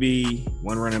one QB,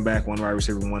 one running back, one wide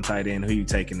receiver, one tight end, who you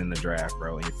taking in the draft,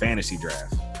 bro, in your fantasy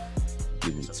draft?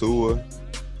 Give me Tua.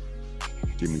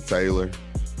 Give me Taylor.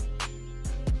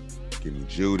 Give me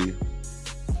Judy.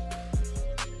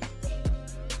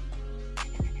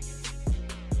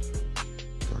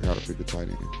 pick a tight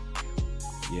end.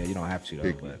 Yeah, you don't have to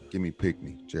though. But Give me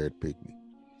Pickney, Jared Pickney.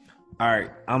 All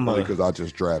right, because I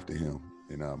just drafted him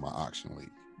in my auction league,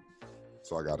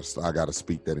 so I gotta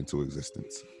speak that into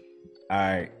existence. All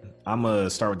right, I'm gonna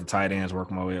start with the tight ends,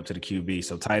 work my way up to the QB.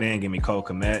 So tight end, give me Cole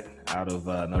Kmet out of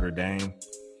Notre Dame.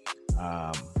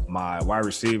 My wide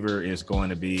receiver is going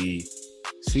to be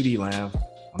CeeDee Lamb.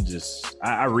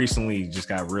 I recently just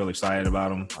got real excited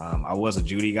about him. I was a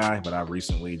Judy guy, but I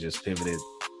recently just pivoted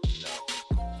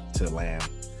to Lamb.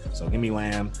 So give me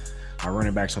Lamb. My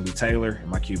running back's gonna be Taylor, and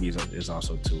my QB is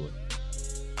also Tua.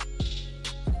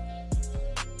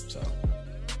 So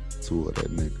Tua, that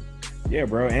nigga. Yeah,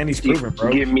 bro, and he's proven,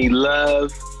 bro. Give me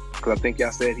Love, because I think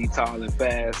y'all said he's tall and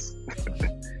fast.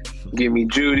 Give me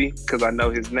Judy, because I know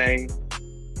his name.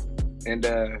 And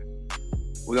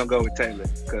we're going to go with Taylor,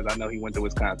 because I know he went to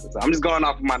Wisconsin. So I'm just going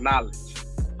off of my knowledge.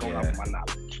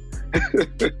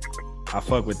 I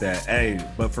fuck with that. Hey,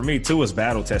 but for me, Tua's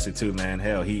battle tested too, man.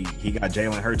 Hell, he got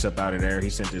Jalen Hurts up out of there. He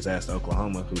sent his ass to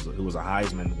Oklahoma, who was a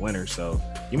Heisman winner. So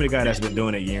give me the guy that's been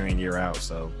doing it year in, year out.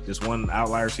 So just one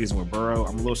outlier season with Burrow,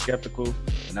 I'm a little skeptical,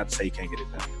 and not to say he can't get it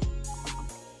done.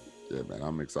 Yeah, man,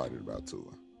 I'm excited about Tua.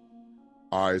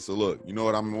 All right, so look, you know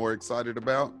what I'm more excited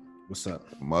about? What's up?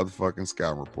 Motherfucking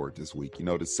Scout Report this week. You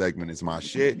know, this segment is my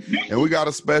shit. And we got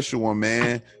a special one,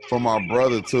 man, from our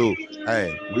brother, too.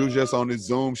 Hey, we was just on this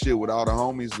Zoom shit with all the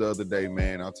homies the other day,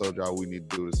 man. I told y'all we need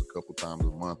to do this a couple times a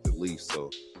month at least, so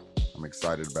I'm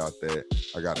excited about that.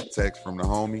 I got a text from the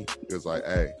homie. He was like,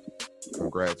 hey,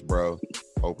 congrats, bro.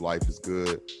 Hope life is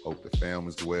good. Hope the fam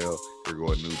is well. Here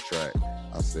go a new track.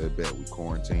 I said, bet we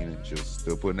quarantining, just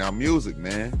still putting out music,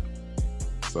 man.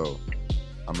 So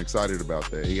I'm excited about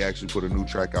that. He actually put a new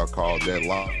track out called That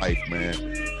Life, man.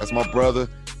 That's my brother.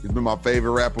 He's been my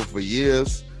favorite rapper for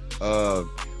years. I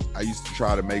used to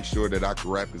try to make sure that I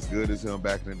could rap as good as him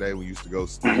back in the day. We used to go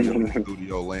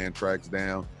studio land tracks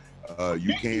down.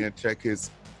 You can check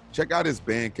out his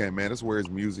Bandcamp, man. That's where his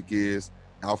music is.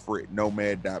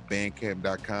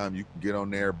 AlfredNomad.bandcamp.com. You can get on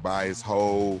there, buy his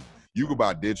whole. You can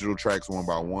buy digital tracks one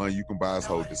by one. You can buy his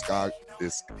whole discography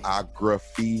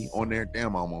on there.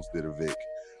 Damn, I almost did a Vic.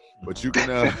 But you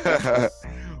can,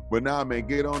 but nah, man,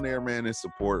 get on there, man, and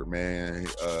support, man.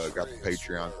 Got the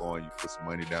Patreon going. You put some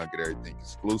money down, get everything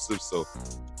exclusive. So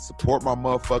support my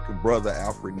motherfucking brother,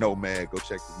 Alfred Nomad. Go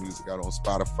check his music out on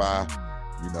Spotify.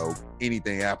 You know,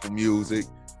 anything, Apple Music,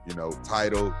 you know,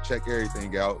 Tidal. Check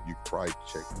everything out. You can probably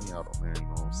check me out on there, you know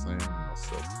what I'm saying? You know,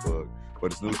 self-plug.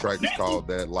 But his new track is called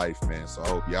That Life, man. So I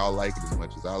hope y'all like it as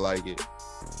much as I like it.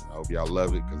 I hope y'all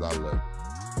love it because I love it.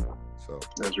 So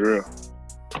that's real.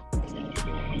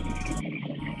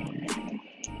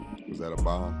 Was that a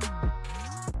bomb?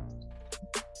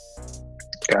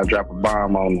 Gotta drop a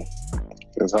bomb on him.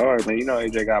 It's hard, man. You know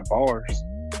AJ got bars.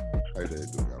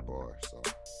 AJ do got bars, so.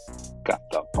 Got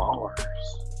the bars.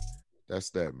 That's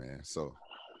that, man. So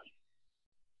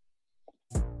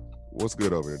what's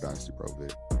good over there, Dynasty Pro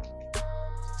Vic?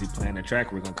 Keep playing the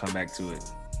track, we're gonna come back to it.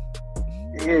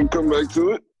 You're gonna come back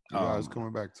to it? I was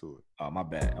coming back to it. Oh, my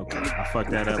bad. Okay. I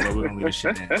fucked that up, but we're gonna leave the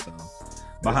shit in. So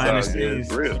behind the scenes,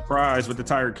 surprise with the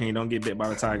Tiger King. Don't get bit by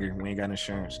the tiger. We ain't got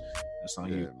insurance. That's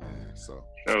on you. Man. So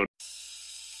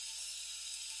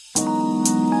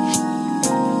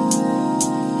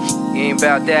you ain't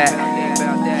about that.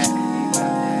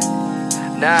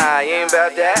 Nah, you ain't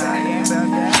about that.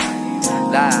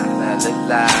 La la la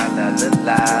la la la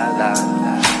la la.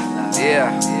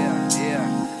 Yeah.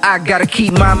 I gotta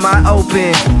keep my mind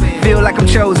open. Feel like I'm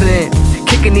chosen.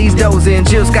 Kicking these doors in,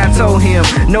 Jill Scott told him.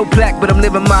 No plaque, but I'm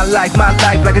living my life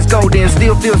like it's golden.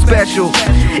 Still feel special.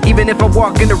 Even if I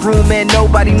walk in the room and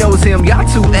nobody knows him, y'all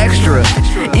too extra.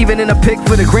 Even in a pic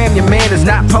for the gram, your man is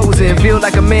not posing. Feel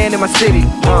like a man in my city.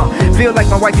 Feel like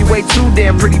my wifey way too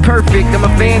damn pretty perfect. I'm a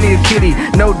fan of your kitty.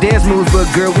 No dance moves, but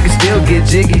girl, we can still get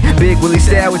jiggy. Big Willie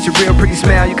style with your real pretty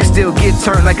smile. You can still get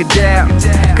turned like a dab.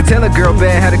 Can tell a girl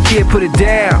bad how the kid put it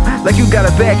down. Like you got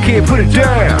a bad kid, put it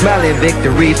down. Smiling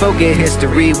victory, forget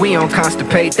history. We don't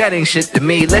constipate, that ain't shit to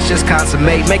me. Let's just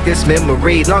consummate, make this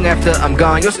memory. Long after I'm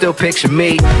gone, you'll still picture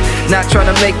me. Not trying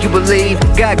to make you believe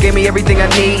God gave me everything I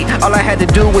need. All I had to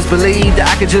do was believe that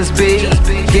I could just be,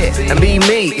 yeah, and be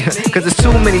me. Cause there's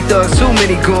too many thugs, too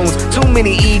many goons, too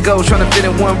many egos trying to fit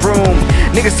in one room.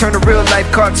 Niggas turn to real life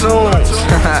cartoons.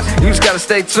 You just gotta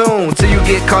stay tuned till you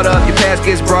get caught up, your past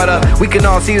gets brought up. We can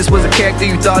all see this was a character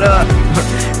you thought up.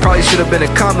 Probably should've been a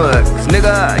comma. Cause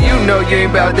nigga, you know you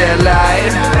ain't about that life. You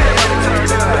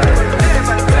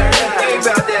ain't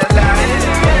about that life.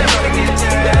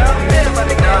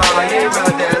 No, you ain't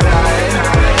about that life.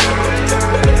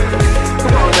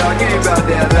 Come on, dog, you ain't about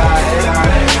that life.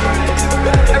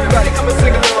 Everybody come and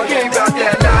sing along, you ain't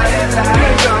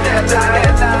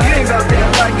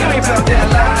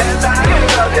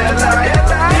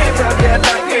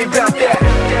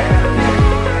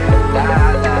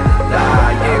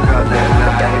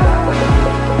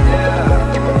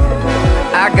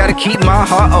keep my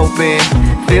heart open.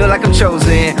 Feel like I'm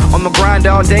chosen. On my grind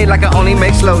all day like I only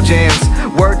make slow jams.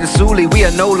 Word to Sully, we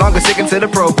are no longer sticking to the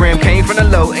program. Came from the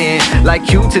low end, like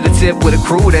Q to the tip with a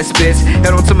crew that spits.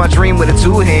 Head on to my dream with a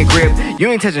 2-hand grip. You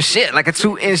ain't touching shit like a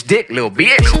 2-inch dick, little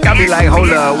bitch. Got me like, hold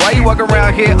up, why you walk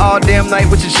around here all damn night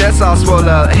with your chest all swole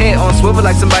up? Head on swivel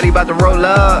like somebody about to roll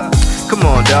up. Come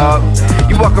on, dog.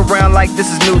 You walk around like this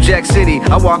is New Jack City.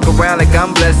 I walk around like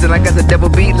I'm blessed and I got the devil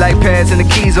beat like pads and the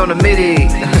keys on the MIDI.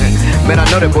 Man, I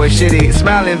know that boy shitty.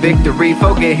 Smiling victory,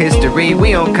 forget history.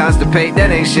 We don't constipate, that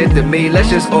ain't shit to me. Let's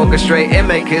just orchestrate and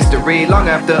make history. Long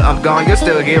after I'm gone, you're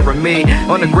still hearing me.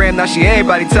 On the gram, now she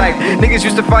everybody type. Niggas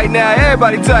used to fight, now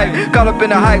everybody type. Caught up in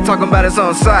the hype, talking about it's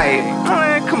on site.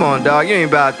 Man, come on, dog, you ain't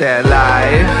about that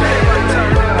life.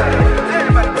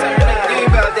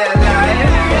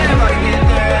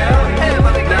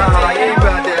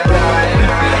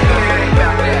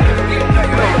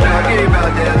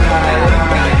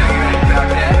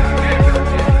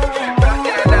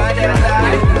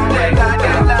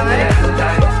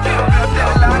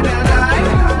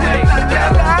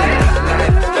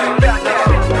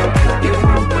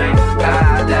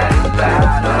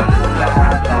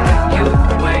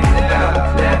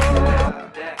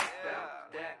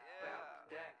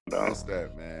 That's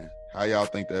that, man. How y'all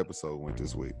think the episode went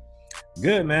this week?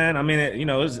 Good, man. I mean,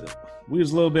 we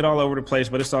was a little bit all over the place,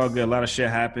 but it's all good. A lot of shit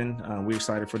happened. We're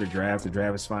excited for the draft. The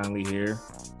draft is finally here.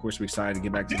 Of course, we're excited to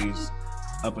get back to these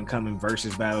up-and-coming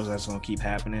versus battles that's going to keep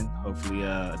happening. Hopefully,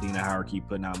 Adina Howard keep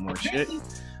putting out more shit.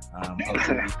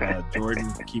 Hopefully,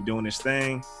 Jordan keep doing his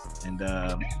thing. And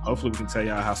hopefully we can tell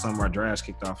y'all how some of our drafts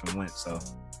kicked off and went. So,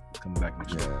 coming back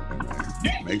next week.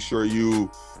 Yeah, make sure you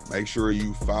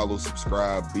follow,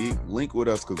 subscribe, link with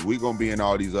us because we're gonna be in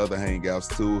all these other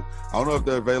hangouts too. I don't know if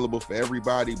they're available for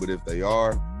everybody, but if they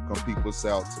are, come peep us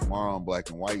out tomorrow on Black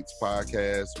and White's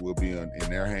podcast. We'll be in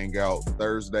their hangout.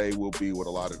 Thursday we'll be with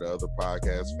a lot of the other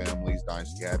podcast families,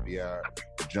 Dynasty Happy Hour,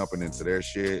 jumping into their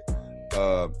shit.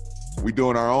 We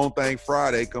doing our own thing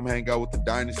Friday. Come hang out with the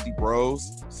Dynasty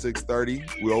Bros.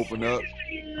 6:30. We open up,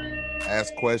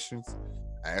 ask questions.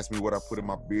 Ask me what I put in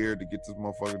my beard to get this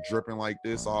motherfucker dripping like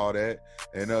this, all that.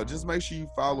 And just make sure you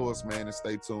follow us, man, and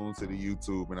stay tuned to the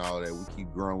YouTube and all that. We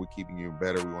keep growing. We're keeping you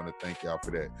better. We want to thank y'all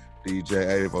for that.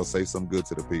 DJ Avo, say something good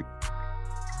to the people.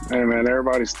 Hey, man,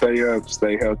 everybody stay up,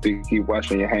 stay healthy, keep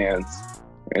washing your hands.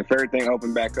 And if everything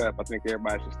open back up, I think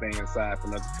everybody should stay inside for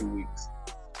another 2 weeks.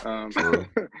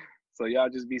 So y'all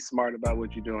just be smart about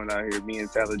what you're doing out here. Be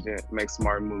intelligent, make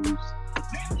smart moves.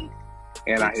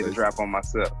 And I hit a drop on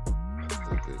myself.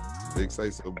 Okay. Big say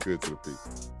something good to the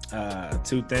people.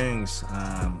 Two things.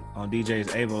 On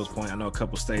DJ's Avo's point, I know a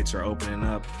couple states are opening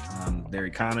up their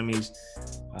economies.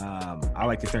 I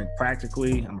like to think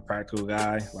practically. I'm a practical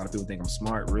guy. A lot of people think I'm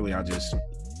smart. Really, I just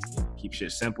keep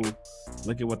shit simple.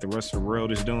 Look at what the rest of the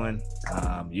world is doing.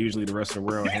 Usually the rest of the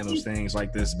world handles things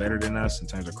like this better than us in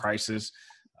terms of crisis.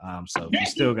 So we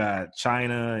still got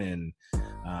China and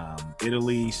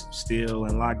Italy still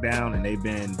in lockdown, and they've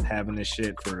been having this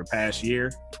shit for the past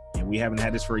year, and we haven't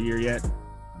had this for a year yet.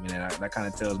 I mean, that kind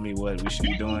of tells me what we should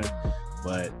be doing.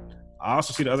 But I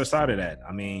also see the other side of that.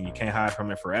 I mean, you can't hide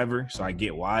from it forever, so I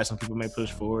get why some people may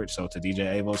push forward. So to DJ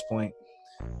Avo's point,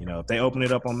 if they open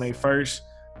it up on May 1st,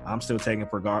 I'm still taking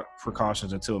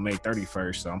precautions until May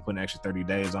 31st, so I'm putting an extra 30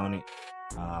 days on it.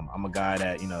 I'm a guy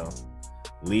that,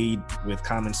 lead with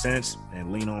common sense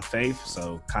and lean on faith.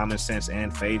 So common sense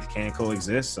and faith can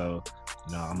coexist. So,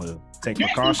 I'm going to take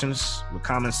precautions with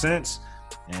common sense.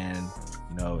 And,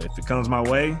 if it comes my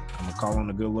way, I'm going to call on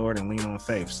the good Lord and lean on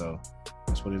faith. So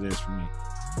that's what it is for me.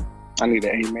 I need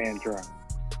an amen drop.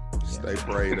 Stay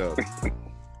prayed up.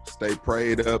 Stay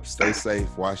prayed up. Stay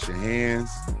safe. Wash your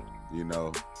hands.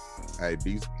 Hey,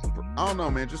 I don't know,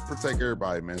 man. Just protect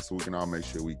everybody, man, so we can all make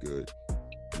sure we good.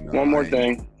 One more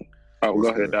thing. Oh, go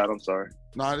ahead, Dad. I'm sorry.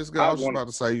 No, this guy, I was just about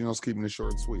to say, it's keeping it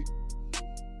short and sweet.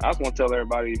 I just want to tell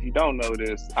everybody, if you don't know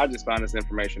this, I just found this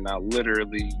information out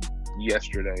literally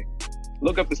yesterday.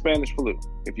 Look up the Spanish flu.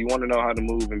 If you want to know how to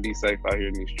move and be safe out here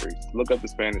in these streets, look up the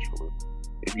Spanish flu.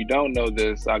 If you don't know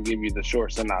this, I'll give you the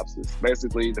short synopsis.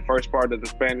 Basically, the first part of the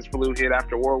Spanish flu hit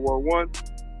after World War I,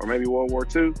 or maybe World War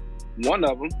II, one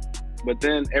of them. But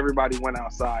then everybody went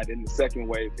outside and the second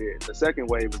wave hit. The second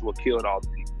wave is what killed all the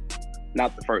people.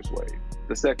 Not the first wave,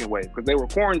 the second wave, because they were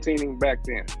quarantining back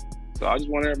then. So I just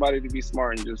want everybody to be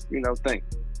smart and just, think.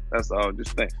 That's all.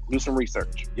 Just think. Do some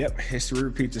research. Yep. History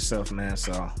repeats itself, man.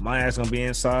 So my ass gonna be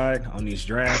inside on these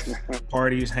draft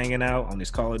parties, hanging out on this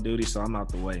Call of Duty. So I'm out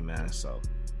the way, man. So.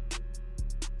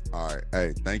 All right.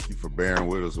 Hey, thank you for bearing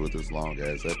with us with this long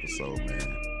ass episode,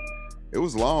 man. It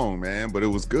was long, man, but it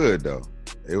was good though.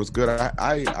 It was good.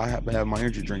 I have to have my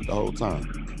energy drink the whole time.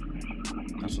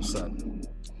 That's what's up.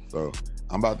 So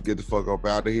I'm about to get the fuck up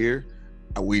out of here.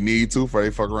 We need to, for they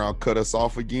fuck around cut us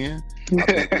off again. I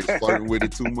think they're flirting with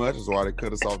it too much. That's why they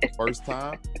cut us off the first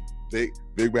time. Big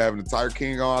by having the Tiger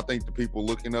King on. I think the people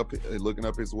looking up his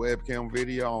webcam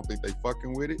video, I don't think they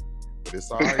fucking with it. But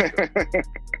it's all right.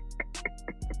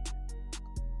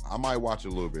 I might watch a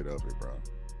little bit of it, bro.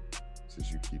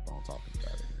 Since you keep on talking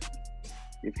about it.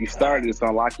 If you started, it's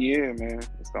gonna lock you in, man.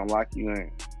 It's gonna lock you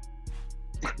in.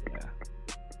 Yeah.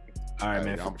 All right,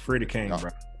 man. Free the king, bro.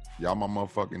 Y'all my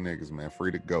motherfucking niggas, man.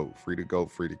 Free to go. Free to go.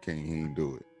 Free the king. He ain't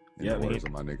do it. In the words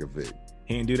of my nigga Vic.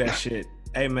 He didn't do that shit.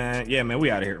 Hey, man. Yeah, man.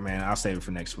 We out of here, man. I'll save it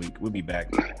for next week. We'll be back.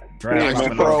 Yeah,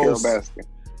 man, Pros.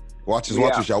 Watch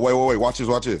this, y'all. Wait. Watch this.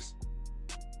 Was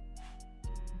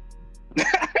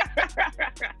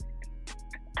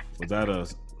that a...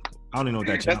 I don't even know what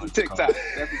that channel is. That's a TikTok.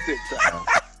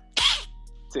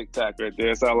 TikTok right there.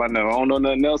 That's all I know. I don't know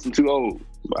nothing else. I'm too old.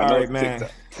 All right, man.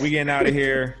 TikTok. We getting out of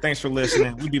here. Thanks for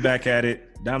listening. We be back at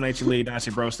it. Dominate your league,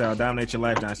 Dynasty Bro Style. Dominate your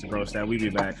life, Dynasty Bro Style. We be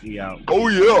back. We out. Oh,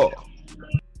 yeah.